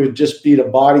to do would just be to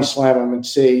body slam him and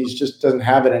say he just doesn't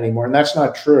have it anymore. And that's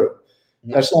not true.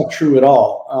 That's not true at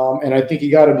all. And I think you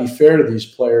got to be fair to these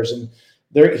players. And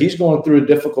he's going through a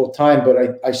difficult time,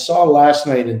 but I saw last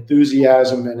night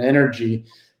enthusiasm and energy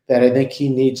that I think he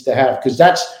needs to have, because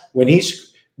that's when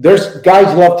there's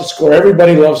guys love to score.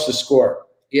 Everybody loves to score.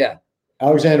 Yeah.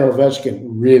 Alexander Ovechkin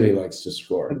really likes to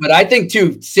score. But I think,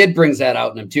 too, Sid brings that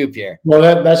out in him, too, Pierre.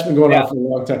 Well, that's been going on for a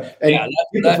long time. And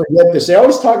people forget this. They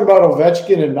always talk about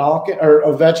Ovechkin and Malkin, or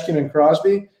Ovechkin and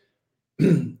Crosby.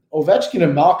 Ovechkin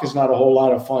and Malkin's not a whole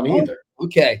lot of fun either.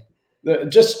 Okay.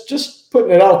 Just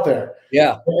putting it out there.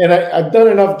 Yeah. And I've done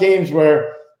enough games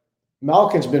where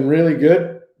Malkin's been really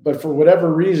good, but for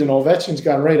whatever reason, Ovechkin's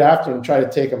gone right after him and tried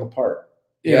to take him apart.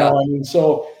 You know, I mean,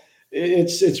 so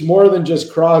it's more than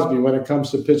just Crosby when it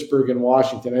comes to Pittsburgh and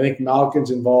Washington. I think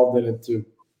Malkin's involved in it too.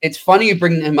 It's funny you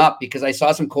bring him up because I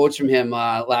saw some quotes from him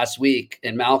last week,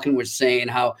 and Malkin was saying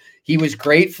how he was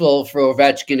grateful for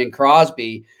Ovechkin and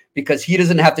Crosby because he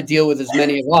doesn't have to deal with as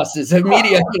many of us as the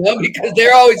media, because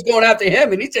they're always going after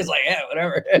him, and he's just like, yeah,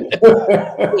 whatever.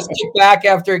 Just kick back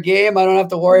after a game. I don't have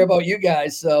to worry about you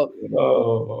guys. So it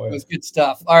was good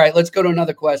stuff. All right, let's go to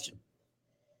another question.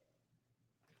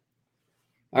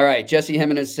 All right, Jesse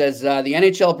Jimenez says, the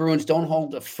NHL Bruins don't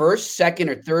hold a first, second,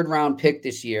 or third round pick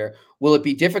this year. Will it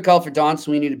be difficult for Don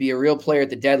Sweeney to be a real player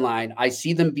at the deadline? I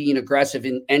see them being aggressive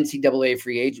in NCAA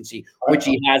free agency, which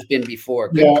he has been before.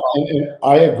 And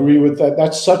I agree with that.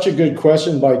 That's such a good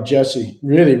question by Jesse.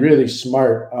 Really, really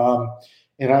smart.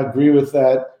 And I agree with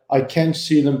that. I can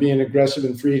see them being aggressive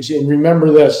in free agency. And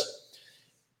remember this,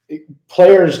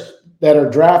 players that are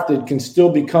drafted can still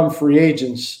become free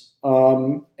agents.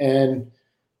 And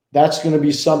that's going to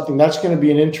be something, that's going to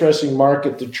be an interesting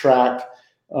market to track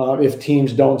if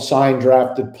teams don't sign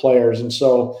drafted players. And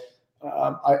so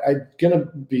I'm going to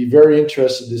be very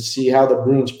interested to see how the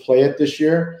Bruins play it this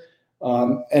year.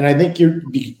 And I think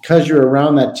because you're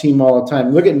around that team all the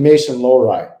time, look at Mason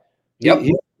Lowry. Yep.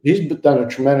 He's done a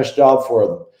tremendous job for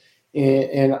them.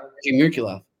 And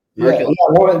Merkulov.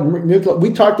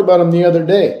 We talked about him the other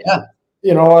day. Yeah.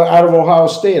 You know, out of Ohio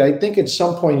State. I think at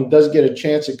some point he does get a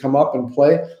chance to come up and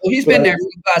play. Well, he's been there for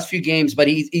the last few games, but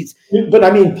he's. But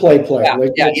I mean, play.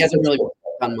 Yeah, he hasn't really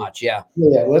done much. Yeah,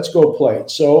 let's go play.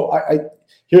 So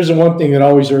here's the one thing that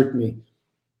always irked me: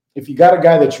 if you got a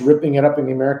guy that's ripping it up in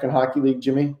the American Hockey League,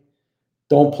 Jimmy,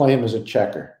 don't play him as a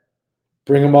checker.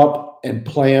 Bring him up and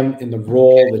play him in the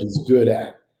role that he's good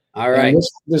at. All right, and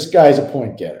this guy's a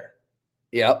point getter.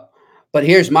 Yep. But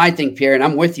here's my thing, Pierre, and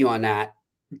I'm with you on that.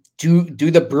 Do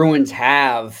the Bruins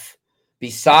have,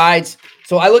 besides,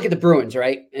 so I look at the Bruins,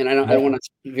 right? And I don't want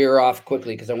to veer off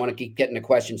quickly because I want to keep getting to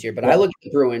questions here, but I look at the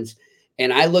Bruins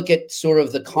and I look at sort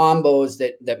of the combos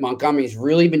that Montgomery's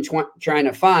really been trying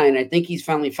to find. I think he's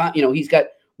finally found, he's got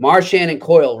Marchand and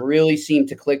Coyle really seem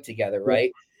to click together,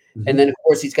 right? Mm-hmm. And then, of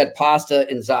course, he's got Pasta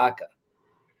and Zacha.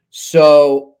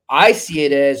 So I see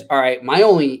it as, all right, my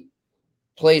only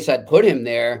place I'd put him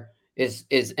there is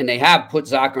and they have put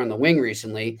Zacha on the wing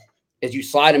recently, is you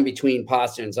slide him between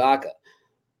Pasta and Zacha.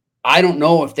 I don't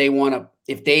know if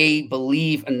they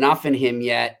believe enough in him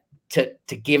yet to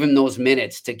give him those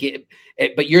minutes to get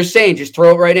it. But you're saying just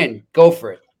throw it right in, go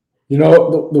for it. You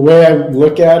know, the way I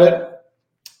look at it,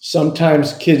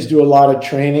 sometimes kids do a lot of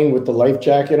training with the life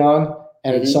jacket on,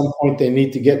 and at some point they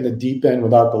need to get in the deep end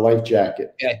without the life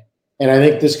jacket. Okay. And I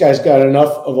think this guy's got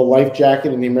enough of a life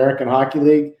jacket in the American Hockey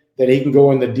League that he can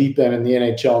go in the deep end in the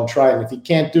NHL and try it. And if he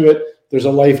can't do it, there's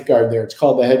a lifeguard there. It's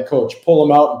called the head coach. Pull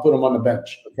him out and put him on the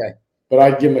bench. Okay. But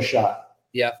I'd give him a shot.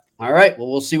 Yeah. All right.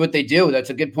 Well, we'll see what they do. That's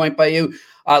a good point by you.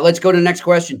 Let's go to the next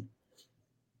question.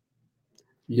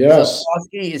 Yes.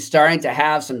 Slavkovsky is starting to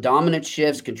have some dominant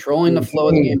shifts, controlling the flow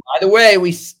of the game. By the way,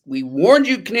 we warned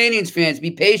you Canadians fans,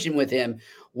 be patient with him.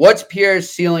 What's Pierre's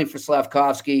ceiling for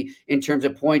Slavkovsky in terms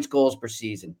of points, goals per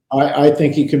season? I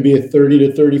think he can be a 30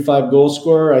 to 35 goal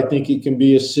scorer. I think he can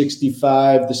be a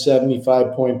 65 to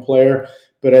 75 point player,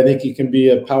 but I think he can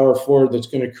be a power forward that's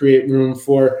going to create room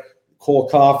for Cole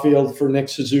Caulfield, for Nick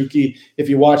Suzuki. If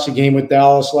you watch the game with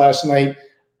Dallas last night,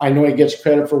 I know he gets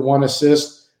credit for one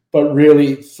assist, but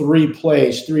really 3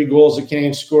 goals a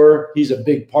Canadian scorer. He's a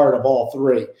big part of all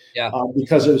 3. Yeah.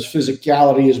 Because of his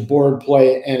physicality, his board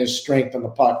play, and his strength on the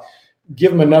puck.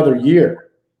 Give him another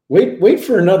year. Wait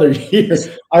for another year.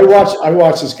 I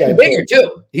watch this guy. Bigger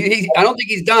too. I don't think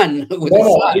he's done with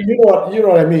his size. You know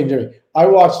what I mean, Jimmy. I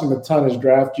watched him a ton his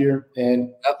draft year,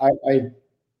 and I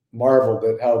marveled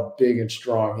at how big and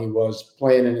strong he was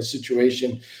playing in a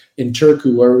situation in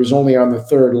Turku where he was only on the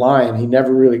 3rd line. He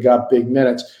never really got big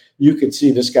minutes. You could see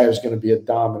this guy was going to be a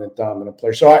dominant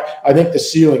player. So I think the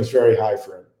ceiling's very high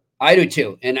for him. I do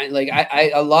too. And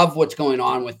I love what's going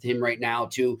on with him right now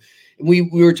too. We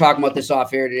were talking about this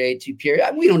off air today too,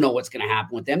 Pierre. We don't know what's going to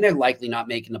happen with them. They're likely not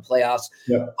making the playoffs.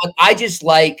 Yeah. But I just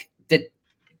like that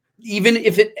even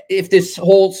if this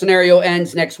whole scenario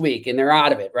ends next week and they're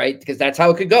out of it, right? Because that's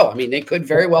how it could go. I mean, they could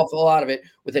very well fall out of it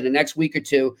within the next week or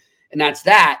two. And that's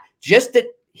that. Just that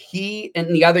he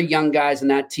and the other young guys in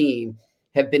that team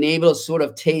have been able to sort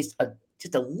of taste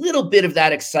just a little bit of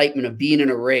that excitement of being in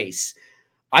a race,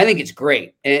 I think it's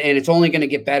great. And it's only going to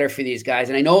get better for these guys.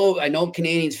 And I know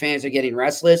Canadians fans are getting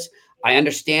restless. I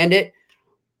understand it,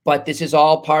 but this is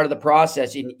all part of the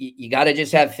process. And you got to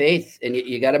just have faith, and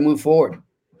you got to move forward.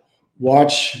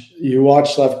 You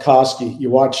watch Slavkovsky, you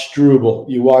watch Struble,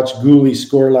 you watch Gooley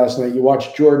score last night, you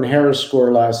watch Jordan Harris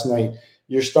score last night.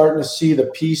 You're starting to see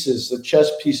the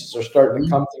chess pieces are starting to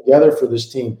come together for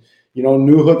this team.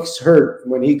 Newhook's hurt.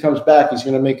 When he comes back, he's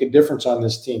going to make a difference on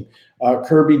this team.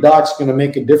 Kirby Doc's going to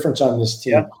make a difference on this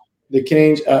team. Yeah. The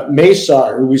Canadians,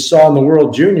 Masar, who we saw in the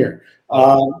World Junior,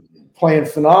 playing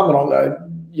phenomenal.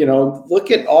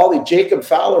 Look at all the Jacob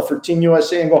Fowler for Team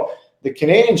USA and go, the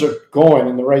Canadians are going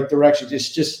in the right direction.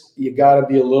 It's just you got to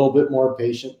be a little bit more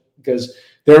patient because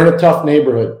they're in a tough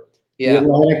neighborhood. Yeah. The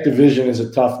Atlantic Division is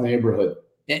a tough neighborhood.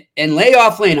 And lay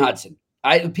off Lane Hudson.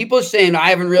 People are saying I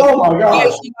haven't really. Oh my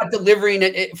gosh! Not delivering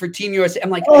it for Team USA. I'm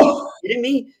like, are you kidding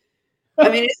me? I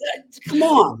mean, come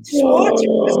on, just watch it.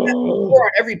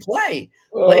 On every play.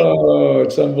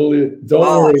 It's unbelievable.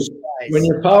 Don't worry. Nice. When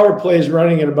your power play is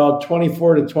running at about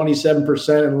 24 to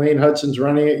 27%, and Lane Hudson's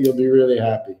running it, you'll be really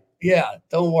happy. Yeah,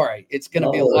 don't worry. It's going to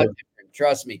be a lot different.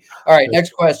 Trust me. All right,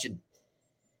 next question.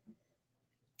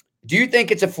 Do you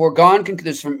think it's a foregone conclusion?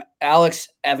 This is from Alex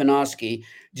Avanosky.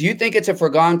 Do you think it's a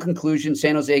foregone conclusion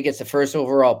San Jose gets the first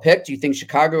overall pick? Do you think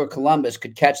Chicago or Columbus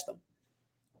could catch them?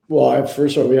 Well,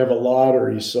 first of all, we have a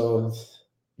lottery, so.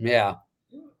 Yeah.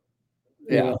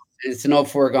 It's no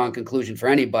foregone conclusion for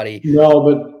anybody. No,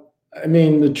 but, I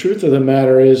mean, the truth of the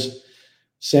matter is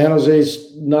San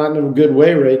Jose's not in a good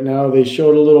way right now. They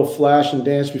showed a little flash and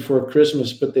dance before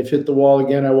Christmas, but they've hit the wall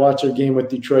again. I watched their game with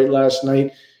Detroit last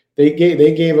night. They gave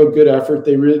a good effort.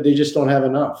 They just don't have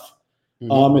enough.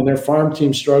 Mm-hmm. And their farm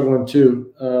team's struggling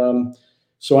too.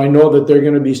 So I know that they're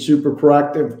going to be super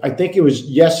proactive. I think it was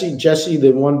Jesse,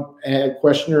 the one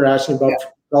questioner asking about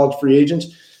college free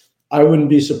agents. I wouldn't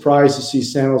be surprised to see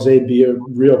San Jose be a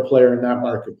real player in that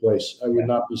marketplace. I would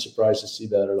not be surprised to see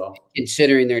that at all.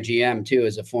 Considering their GM too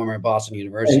is a former Boston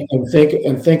University.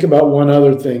 And think about one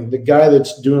other thing. The guy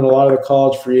that's doing a lot of the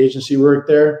college free agency work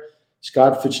there,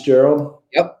 Scott Fitzgerald.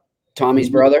 Yep. Tommy's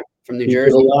brother from New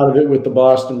Jersey. Did a lot of it with the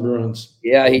Boston Bruins.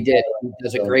 Yeah, he did. He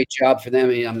does a great job for them.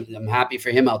 I'm happy for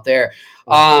him out there.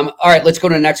 All right, let's go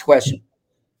to the next question.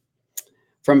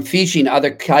 From Fishing, are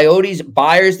the Coyotes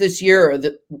buyers this year, or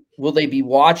will they be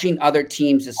watching other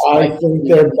teams? I think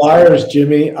they're buyers,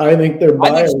 Jimmy. I think they're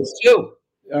buyers. I think so too.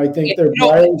 I think they're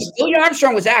buyers. Billy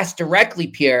Armstrong was asked directly,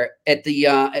 Pierre, at the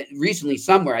recently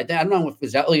somewhere. I don't know if it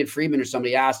was Elliot Friedman or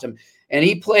somebody asked him, and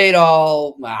he played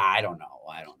all. I don't know.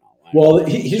 Well,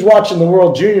 he's watching the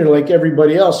World Junior like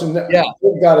everybody else, and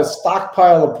they've got a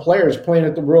stockpile of players playing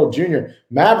at the World Junior.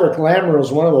 Maverick Lamoureux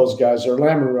is one of those guys, or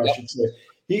Lamoureux, I should say.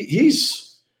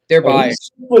 He's their buyers.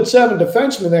 He's 6'7"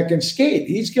 defenseman that can skate.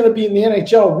 He's going to be in the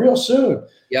NHL real soon.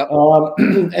 Yep.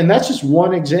 And that's just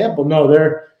one example. No,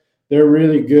 they're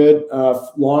really good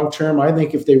long term. I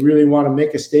think if they really want to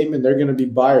make a statement, they're going to be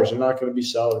buyers. They're not going to be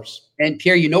sellers. And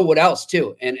Pierre, you know what else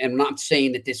too? And I'm not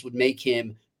saying that this would make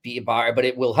him be a buyer, but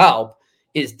it will help.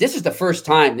 This is the first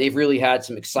time they've really had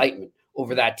some excitement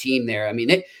over that team there. I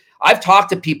mean, I've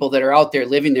talked to people that are out there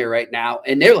living there right now,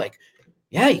 and they're like,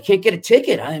 yeah, you can't get a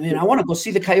ticket. I mean, I want to go see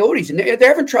the Coyotes, and they're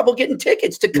having trouble getting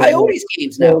tickets to Coyotes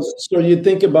games now. So you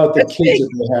think about the kids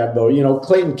that they have, though.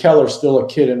 Clayton Keller's still a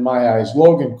kid in my eyes.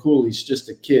 Logan Cooley's just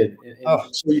a kid.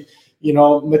 So,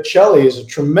 Michelli is a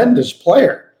tremendous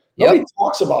player. Nobody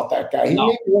talks about that guy. He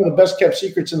may be one of the best kept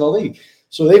secrets in the league.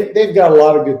 So they've got a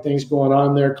lot of good things going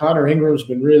on there. Connor Ingram's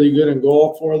been really good in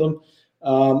goal for them.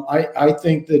 I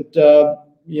think that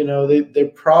they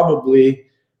probably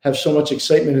have so much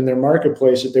excitement in their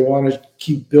marketplace that they want to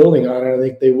keep building on it. I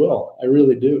think they will. I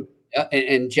really do. Yeah,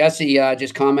 and Jesse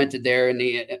just commented there in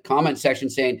the comment section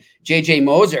saying J.J.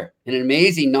 Moser, an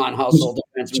amazing non-household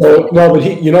defenseman. So, no, but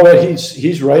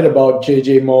he's right about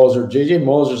J.J. Moser. J.J.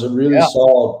 Moser's a really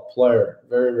solid player.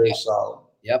 Very, very solid.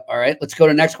 Yep. All right. Let's go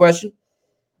to the next question.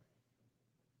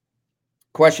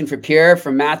 Question for Pierre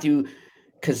from Matthew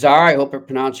Kazar. I hope I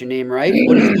pronounced your name right.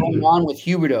 What is going on with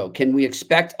Huberdeau? Can we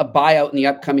expect a buyout in the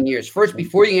upcoming years? First,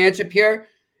 before you answer, Pierre,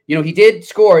 he did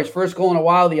score his first goal in a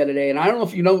while the other day. And I don't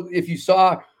know if you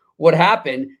saw what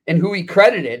happened and who he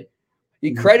credited.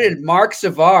 He credited Mark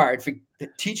Savard for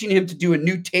teaching him to do a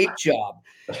new tape job.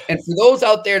 And for those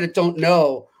out there that don't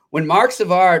know, when Mark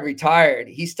Savard retired,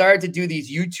 he started to do these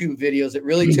YouTube videos that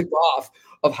really took off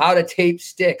of how to tape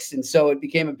sticks. And so it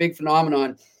became a big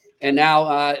phenomenon. And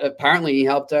now apparently he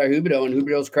helped Huberdeau, and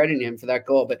Huberdeau's crediting him for that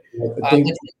goal. But I think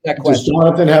that question. Does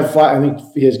Jonathan have 5? I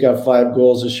think he has got 5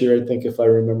 goals this year, I think, if I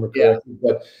remember correctly.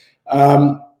 Yeah. But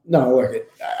no, look,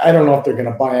 I don't know if they're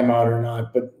going to buy him out or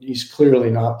not, but he's clearly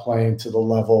not playing to the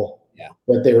level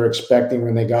that they were expecting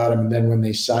when they got him, and then when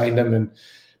they signed him. And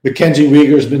Mackenzie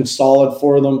Weegar's been solid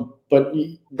for them, but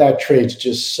that trade's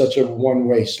just such a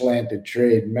one-way slanted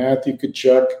trade. Matthew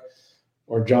Tkachuk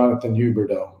or Jonathan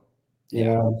Huberdeau. You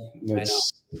know,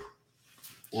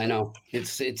 I know.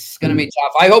 It's going to be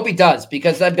tough. I hope he does,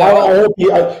 because I've got. I hope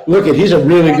he's a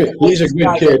really good. He's a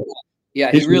good kid.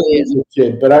 Yeah, he really is a good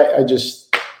kid. But I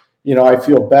just, I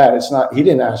feel bad. It's not. He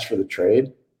didn't ask for the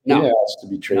trade. He didn't ask to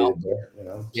be traded there.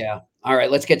 Yeah. All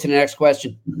right. Let's get to the next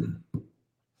question.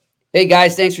 Hey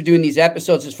guys, thanks for doing these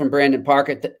episodes. This is from Brandon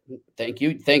Parker. Thank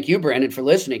you, Brandon, for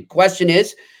listening. Question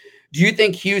is, do you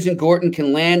think Hughes and Gorton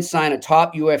can sign a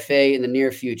top UFA in the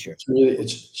near future?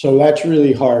 So that's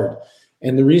really hard.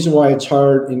 And the reason why it's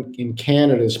hard in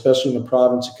Canada, especially in the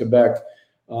province of Quebec,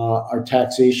 are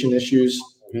taxation issues,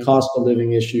 cost of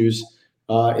living issues.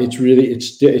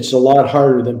 It's a lot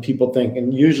harder than people think.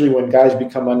 And usually when guys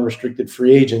become unrestricted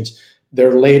free agents,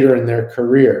 they're later in their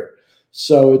career.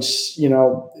 So it's,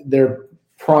 their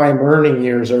prime earning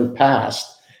years are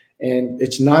past, and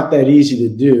it's not that easy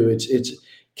to do.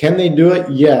 Can they do it?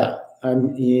 Yeah. I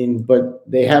mean, but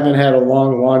they haven't had a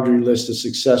long laundry list of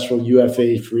successful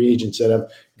UFA free agents that have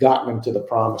gotten them to the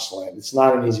promised land. It's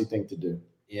not an easy thing to do.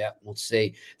 Yeah, we'll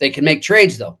see. They can make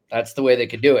trades, though. That's the way they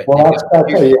could do it. Well, that's how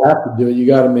you have to do it. You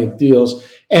got to make deals,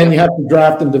 and you have to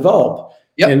draft and develop.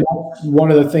 Yep. And that's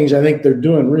one of the things I think they're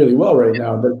doing really well right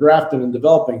now. They're drafting and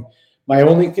developing. I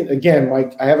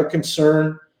have a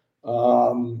concern,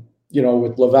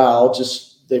 with Laval.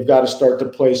 Just they've got to start to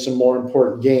play some more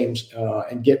important games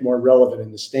and get more relevant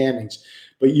in the standings.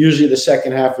 But usually the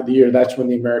second half of the year, that's when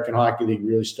the American Hockey League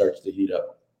really starts to heat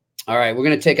up. All right, we're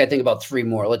going to take, I think, about 3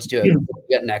 more. Let's do it. We'll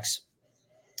get next.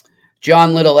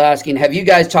 John Little asking, have you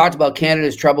guys talked about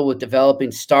Canada's trouble with developing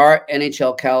star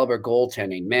NHL caliber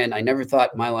goaltending? Man, I never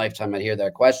thought in my lifetime I'd hear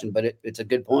that question, but it's a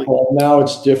good point. Well, now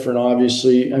it's different,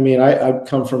 obviously. I mean, I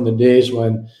come from the days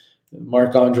when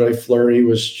Marc-Andre Fleury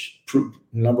was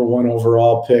number 1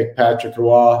 overall pick, Patrick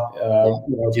Roy,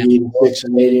 the 86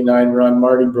 and 89 run,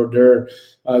 Marty Brodeur,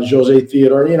 Jose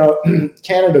Theodore.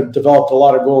 Canada developed a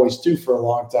lot of goalies too for a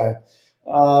long time.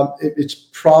 It's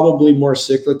probably more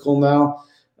cyclical now.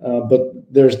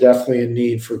 But there's definitely a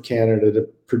need for Canada to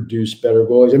produce better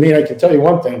goalies. I mean, I can tell you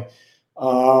one thing.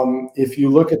 If you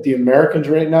look at the Americans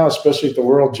right now, especially at the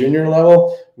World Junior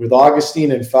level, with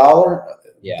Augustine and Fowler,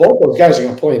 both those guys are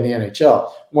going to play in the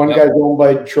NHL. One guy's owned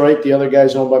by Detroit, the other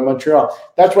guy's owned by Montreal.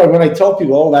 That's why when I tell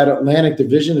people, that Atlantic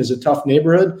Division is a tough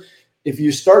neighborhood, if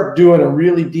you start doing a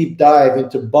really deep dive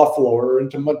into Buffalo or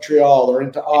into Montreal or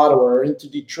into Ottawa or into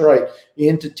Detroit,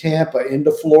 into Tampa,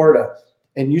 into Florida,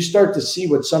 and you start to see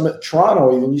what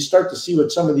Toronto, even you start to see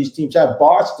what some of these teams have.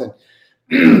 Boston,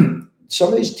 some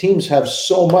of these teams have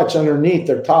so much underneath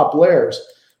their top layers,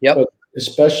 but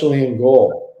especially in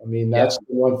goal. I mean, that's the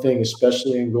one thing,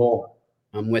 especially in goal.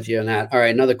 I'm with you on that. All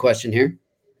right, another question here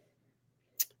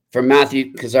from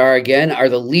Matthew Kazar again. Are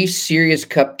the Leafs Serious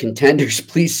Cup contenders?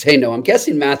 Please say no. I'm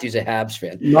guessing Matthew's a Habs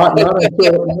fan. Not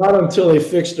until they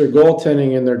fix their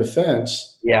goaltending and their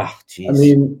defense. Yeah, geez. I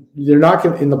mean, they're not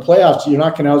going in the playoffs. You're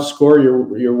not going to outscore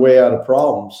your way out of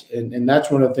problems, and that's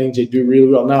one of the things they do really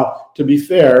well. Now, to be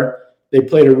fair, they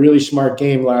played a really smart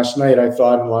game last night. I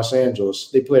thought in Los Angeles,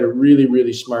 they played a really,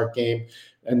 really smart game,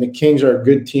 and the Kings are a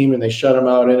good team, and they shut them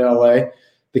out in LA.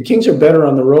 The Kings are better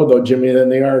on the road, though, Jimmy, than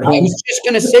they are at home. I was just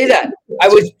going to say that. I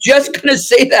was just going to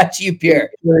say that to you, Pierre.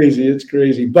 It's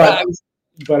crazy. But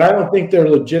I don't think they're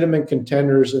legitimate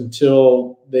contenders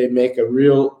until they make a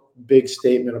real big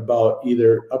statement about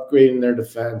either upgrading their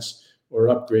defense or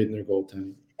upgrading their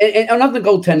goaltending. And another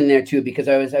goaltending there, too, because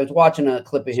I was watching a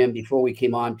clip of him before we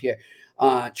came on, Pierre.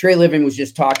 Trey Living was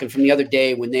just talking from the other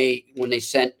day when they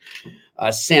sent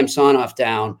Samsonov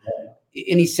down.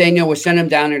 And he's saying, we're sending him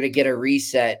down there to get a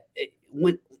reset.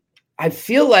 I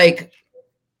feel like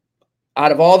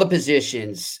out of all the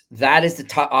positions, that is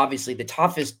obviously the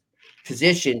toughest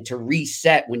position to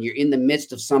reset when you're in the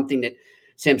midst of something that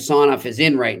Samsonov is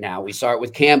in right now. We saw it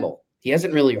with Campbell. He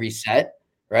hasn't really reset,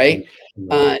 right?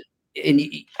 And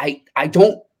I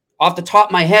don't, off the top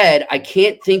of my head, I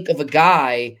can't think of a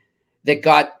guy that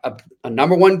got a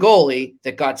number 1 goalie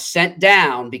that got sent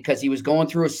down because he was going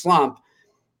through a slump.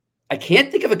 I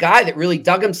can't think of a guy that really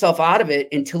dug himself out of it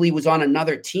until he was on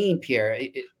another team, Pierre.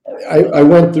 I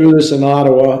went through this in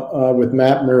Ottawa with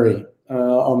Matt Murray.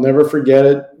 I'll never forget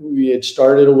it. We had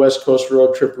started a West Coast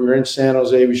road trip. We were in San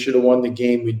Jose. We should have won the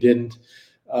game. We didn't.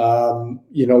 We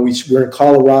were in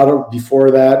Colorado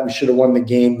before that. We should have won the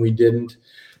game. We didn't.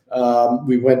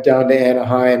 We went down to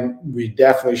Anaheim. We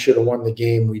definitely should have won the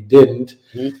game. We didn't.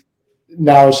 Mm-hmm.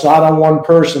 Now, it's not on one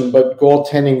person, but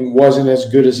goaltending wasn't as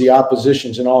good as the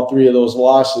opposition's in all three of those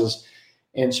losses.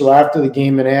 And so after the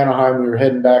game in Anaheim, we were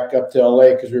heading back up to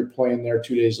LA because we were playing there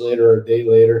 2 days later or a day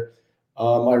later.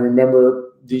 I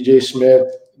remember DJ Smith,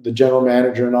 the general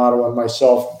manager in Ottawa, and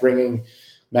myself bringing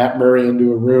Matt Murray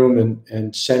into a room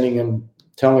and sending him,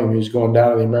 telling him he was going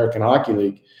down to the American Hockey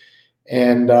League.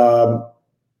 And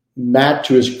Matt,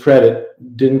 to his credit,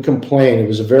 didn't complain. It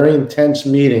was a very intense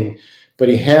meeting, but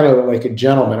he handled it like a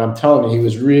gentleman. I'm telling you, he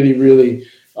was really, really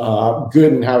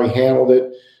good in how he handled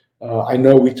it. I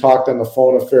know we talked on the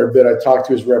phone a fair bit. I talked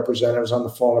to his representatives on the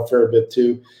phone a fair bit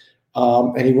too.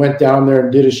 And he went down there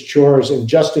and did his chores. And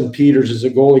Justin Peters is a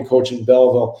goalie coach in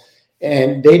Belleville.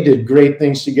 And they did great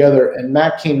things together. And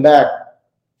Matt came back.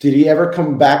 Did he ever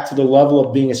come back to the level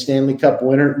of being a Stanley Cup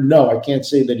winner? No, I can't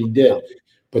say that he did.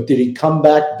 But did he come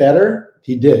back better?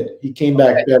 He did. He came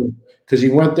back better because he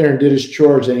went there and did his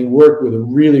chores, and he worked with a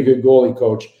really good goalie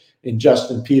coach in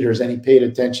Justin Peters, and he paid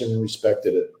attention and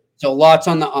respected it. So lots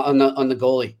on the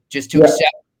goalie, just to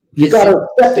accept. You got to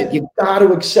accept it. You got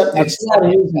to accept it. It's not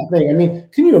an easy thing. I mean,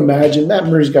 can you imagine? Matt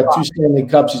Murray's got 2 Stanley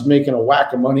Cups. He's making a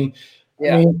whack of money.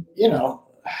 Yeah. I mean,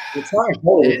 it's hard.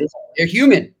 They're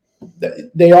human.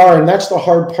 They are, and that's the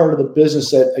hard part of the business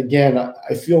that, again,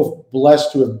 I feel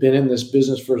blessed to have been in this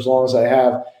business for as long as I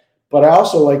have. But I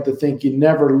also like to think you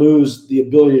never lose the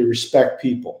ability to respect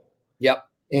people. Yep.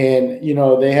 And,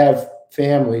 they have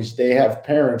families, they have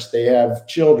parents, they have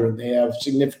children, they have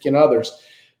significant others.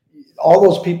 All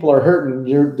those people are hurting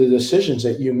the decisions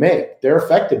that you make. They're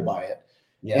affected by it.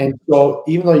 Yeah. And so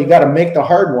even though you got to make the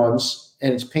hard ones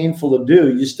and it's painful to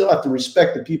do, you still have to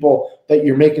respect the people that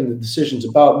you're making the decisions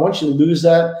about. Once you lose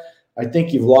that, I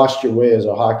think you've lost your way as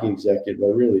a hockey executive. I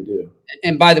really do.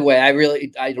 And by the way,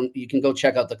 you can go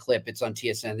check out the clip. It's on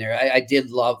TSN there. I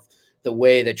did love the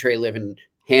way that Trey Livin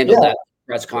handled that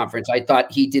press conference. I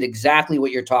thought he did exactly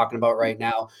what you're talking about right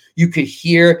now. You could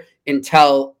hear and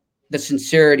tell the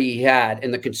sincerity he had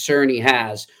and the concern he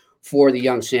has for the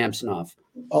young Samsonov.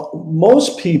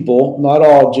 Most people, not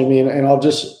all, Jimmy,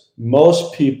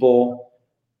 most people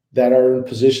that are in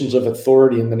positions of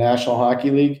authority in the National Hockey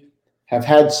League have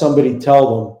had somebody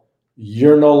tell them,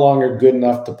 you're no longer good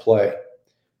enough to play.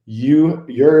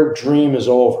 Your dream is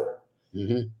over.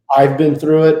 Mm-hmm. I've been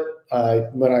through it.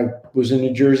 When I was in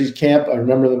New Jersey's camp, I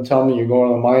remember them telling me, you're going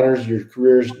to the minors, your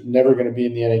career's never going to be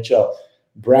in the NHL.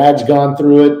 Brad's gone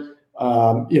through it.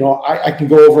 I can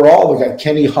go over all the guys.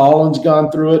 Kenny Holland's gone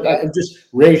through it. Just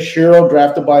Ray Shero,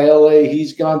 drafted by LA,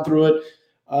 he's gone through it.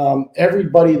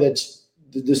 Everybody that's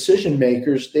the decision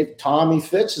makers, Tommy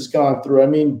Fitz has gone through. I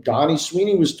mean, Donnie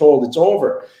Sweeney was told it's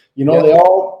over.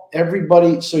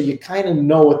 Everybody. So you kind of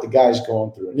know what the guy's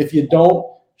going through. And if you don't,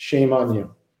 shame on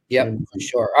you. Yep, for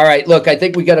sure. All right, look, I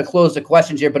think we got to close the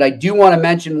questions here, but I do want to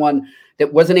mention one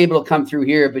that wasn't able to come through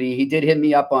here, but he did hit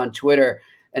me up on Twitter,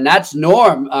 and that's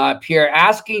Norm, Pierre,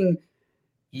 asking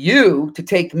you to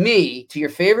take me to your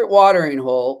favorite watering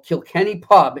hole, Kilkenny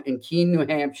Pub in Keene, New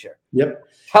Hampshire. Yep.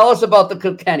 Tell us about the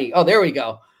Kilkenny. Oh, there we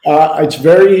go. It's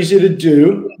very easy to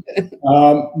do.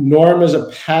 Norm is a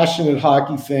passionate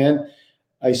hockey fan.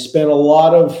 I spent a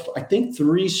lot of,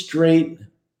 3 straight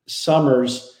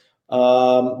summers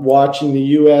watching the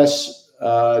U.S.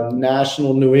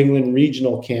 National New England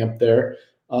Regional Camp there,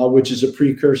 which is a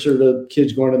precursor to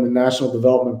kids going to the National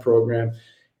Development Program.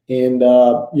 And,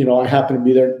 I happened to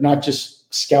be there, not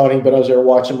just scouting, but I was there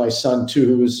watching my son, too,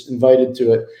 who was invited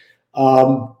to it.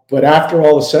 But after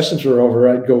all the sessions were over,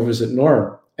 I'd go visit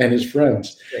Norm and his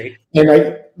friends. Great.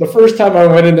 And the first time I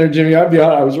went in there, Jimmy, I'll be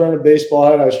honest, I was wearing a baseball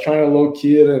hat. I was trying to low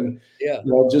key it and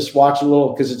just watch a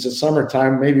little, because it's a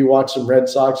summertime, maybe watch some Red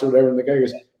Sox or whatever. And the guy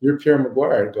goes, "You're Pierre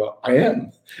McGuire." I go, "I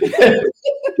am."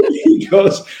 He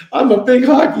goes, "I'm a big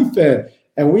hockey fan."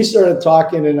 And we started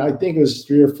talking, and I think it was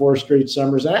 3 or 4 straight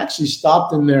summers. I actually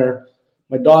stopped in there.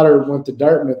 My daughter went to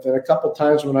Dartmouth, and a couple of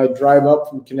times when I'd drive up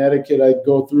from Connecticut, I'd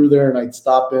go through there and I'd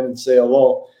stop in and say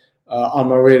hello on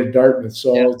my way to Dartmouth.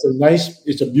 So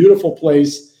it's a beautiful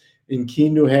place in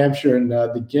Keene, New Hampshire, and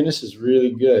the Guinness is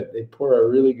really good. They pour a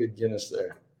really good Guinness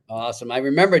there. Awesome. I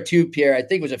remember too, Pierre, I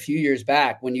think it was a few years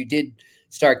back when you did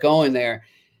start going there.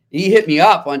 He hit me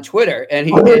up on Twitter, and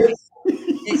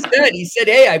he said,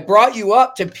 "Hey, I brought you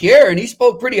up to Pierre, and he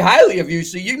spoke pretty highly of you,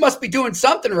 so you must be doing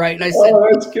something right." And I said, "Oh,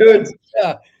 that's good."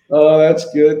 Yeah. Oh,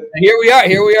 that's good. And here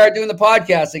we are doing the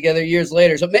podcast together years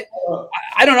later. So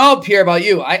I don't know, Pierre, about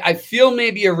you. I feel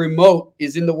maybe a remote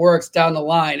is in the works down the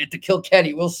line at the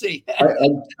Kilkenny. We'll see.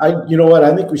 You know what?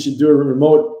 I think we should do a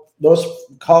remote. Those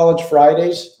college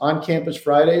Fridays, on-campus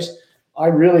Fridays, I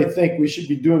really think we should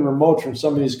be doing remote from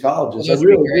some of these colleges. I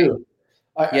really do.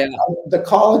 The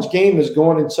college game is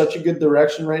going in such a good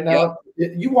direction right now.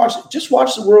 Yep. Just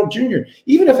watch the World Junior.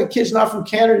 Even if a kid's not from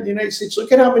Canada or the United States,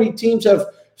 look at how many teams have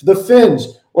the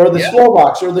Finns or the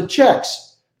Slovaks or the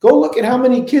Czechs. Go look at how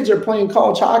many kids are playing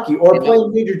college hockey or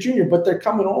playing major junior, but they're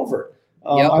coming over.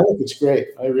 I think it's great.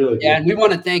 I really do. Yeah, and we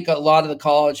want to thank a lot of the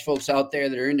college folks out there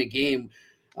that are in the game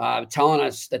telling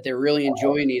us that they're really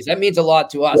enjoying these. That means a lot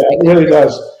to us. Yeah, it really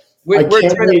does. We're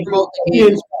trying to promote the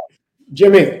game.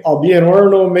 Jimmy, I'll be in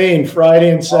Orono, Maine,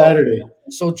 Friday and Saturday.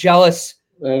 I'm so jealous.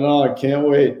 I know. I can't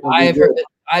wait. I've heard that.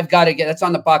 I've got to get. That's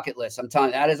on the bucket list. I'm telling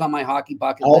you, that is on my hockey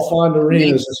bucket list. Alfond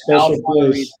Arena is a special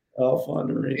place. Alfond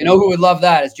Arena. You know who would love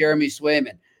that? It's Jeremy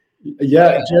Swayman.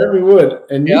 Yeah, Jeremy would.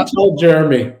 And you told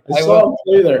Jeremy. I saw him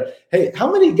play there. Hey,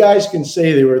 how many guys can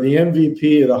say they were the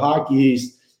MVP of the Hockey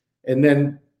East, and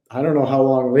then I don't know how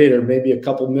long later, maybe a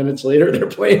couple minutes later, they're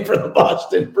playing for the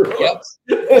Boston Bruins. Yep.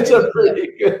 It's a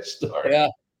pretty good story.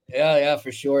 Yeah,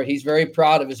 for sure. He's very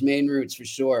proud of his main roots, for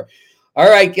sure. All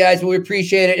right, guys, well, we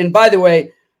appreciate it. And by the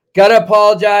way, got to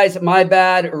apologize. My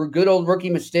bad, or a good old rookie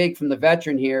mistake from the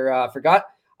veteran here. Forgot.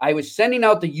 I was sending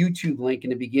out the YouTube link in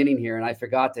the beginning here, and I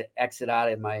forgot to exit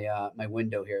out of my my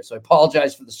window here. So I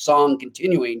apologize for the song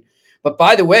continuing. But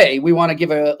by the way, we want to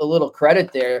give a little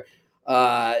credit there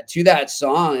to that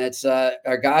song. It's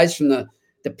our guys from the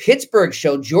Pittsburgh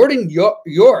show. Jordan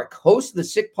York, host of the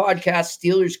Sick Podcast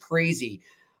Steelers Crazy,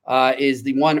 is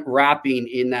the one rapping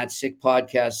in that Sick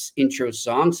Podcast intro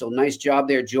song. So nice job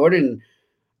there, Jordan.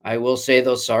 I will say,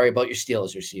 though, sorry about your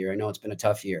Steelers this year. I know it's been a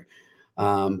tough year.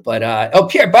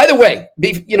 Pierre, by the way,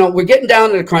 we're getting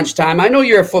down to the crunch time. I know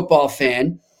you're a football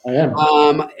fan. I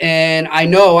am. And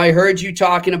I heard you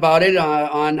talking about it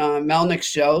on Melnick's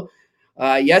show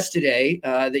yesterday,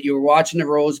 that you were watching the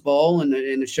Rose Bowl and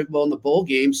the Sugar Bowl and the bowl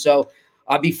game. So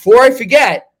before I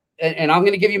forget, and I'm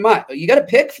going to give you you got a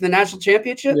pick for the national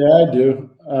championship? Yeah, I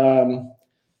do.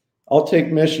 I'll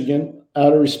take Michigan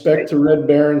out of respect to Red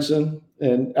Berenson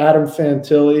and Adam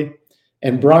Fantilli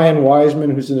and Brian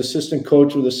Wiseman, who's an assistant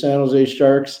coach with the San Jose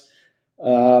Sharks.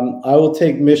 I will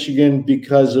take Michigan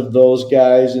because of those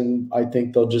guys, and I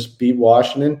think they'll just beat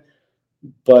Washington.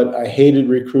 But I hated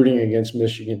recruiting against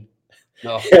Michigan.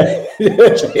 No.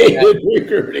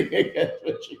 Recruiting against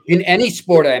Michigan. In any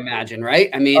sport, I imagine, right?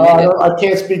 I mean, I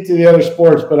can't speak to the other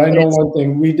sports, but I know one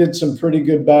thing. We did some pretty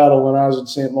good battle when I was at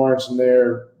St. Lawrence, and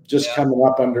they're just coming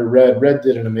up under Red. Red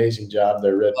did an amazing job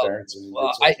there, Red Berenson.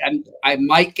 Well, I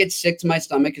might get sick to my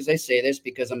stomach as I say this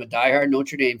because I'm a diehard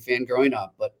Notre Dame fan growing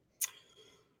up, but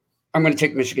I'm going to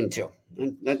take Michigan too.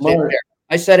 That's it.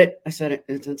 I said it.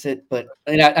 That's it. But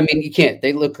I mean, you can't.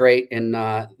 They look great, and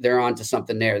they're on to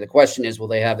something there. The question is, will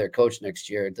they have their coach next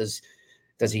year? Does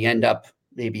he end up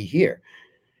maybe here?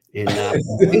 And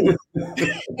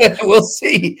we'll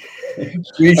see.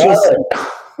 We shall see.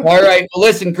 All right. Well,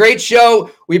 listen, great show.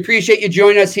 We appreciate you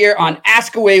joining us here on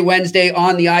Ask Away Wednesday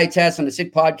on the Eye Test on the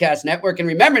Sick Podcast Network. And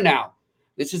remember now,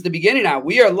 this is the beginning now.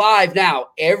 We are live now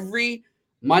every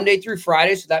Monday through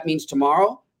Friday. So that means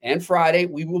tomorrow and Friday,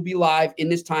 we will be live in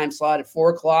this time slot at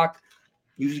 4:00.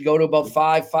 Usually go to about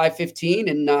 5:15.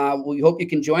 And we hope you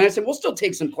can join us. And we'll still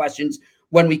take some questions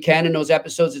when we can in those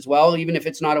episodes as well, even if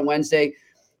it's not a Wednesday.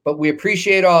 But we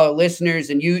appreciate all our listeners,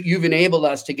 and you've enabled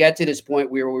us to get to this point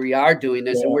where we are doing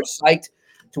this, and we're psyched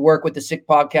to work with the Sick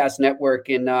Podcast Network,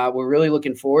 and we're really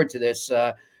looking forward to this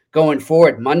going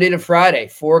forward, Monday to Friday,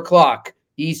 4:00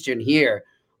 Eastern here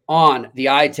on the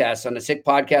Eye Test on the Sick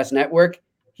Podcast Network.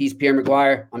 He's Pierre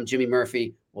McGuire. I'm Jimmy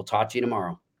Murphy. We'll talk to you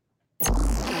tomorrow.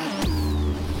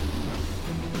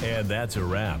 And that's a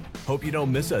wrap. Hope you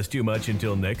don't miss us too much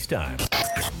until next time.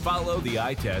 Follow the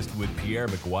Eye Test with Pierre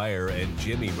McGuire and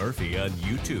Jimmy Murphy on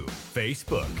YouTube,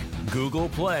 Facebook, Google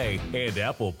Play, and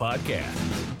Apple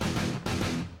Podcasts.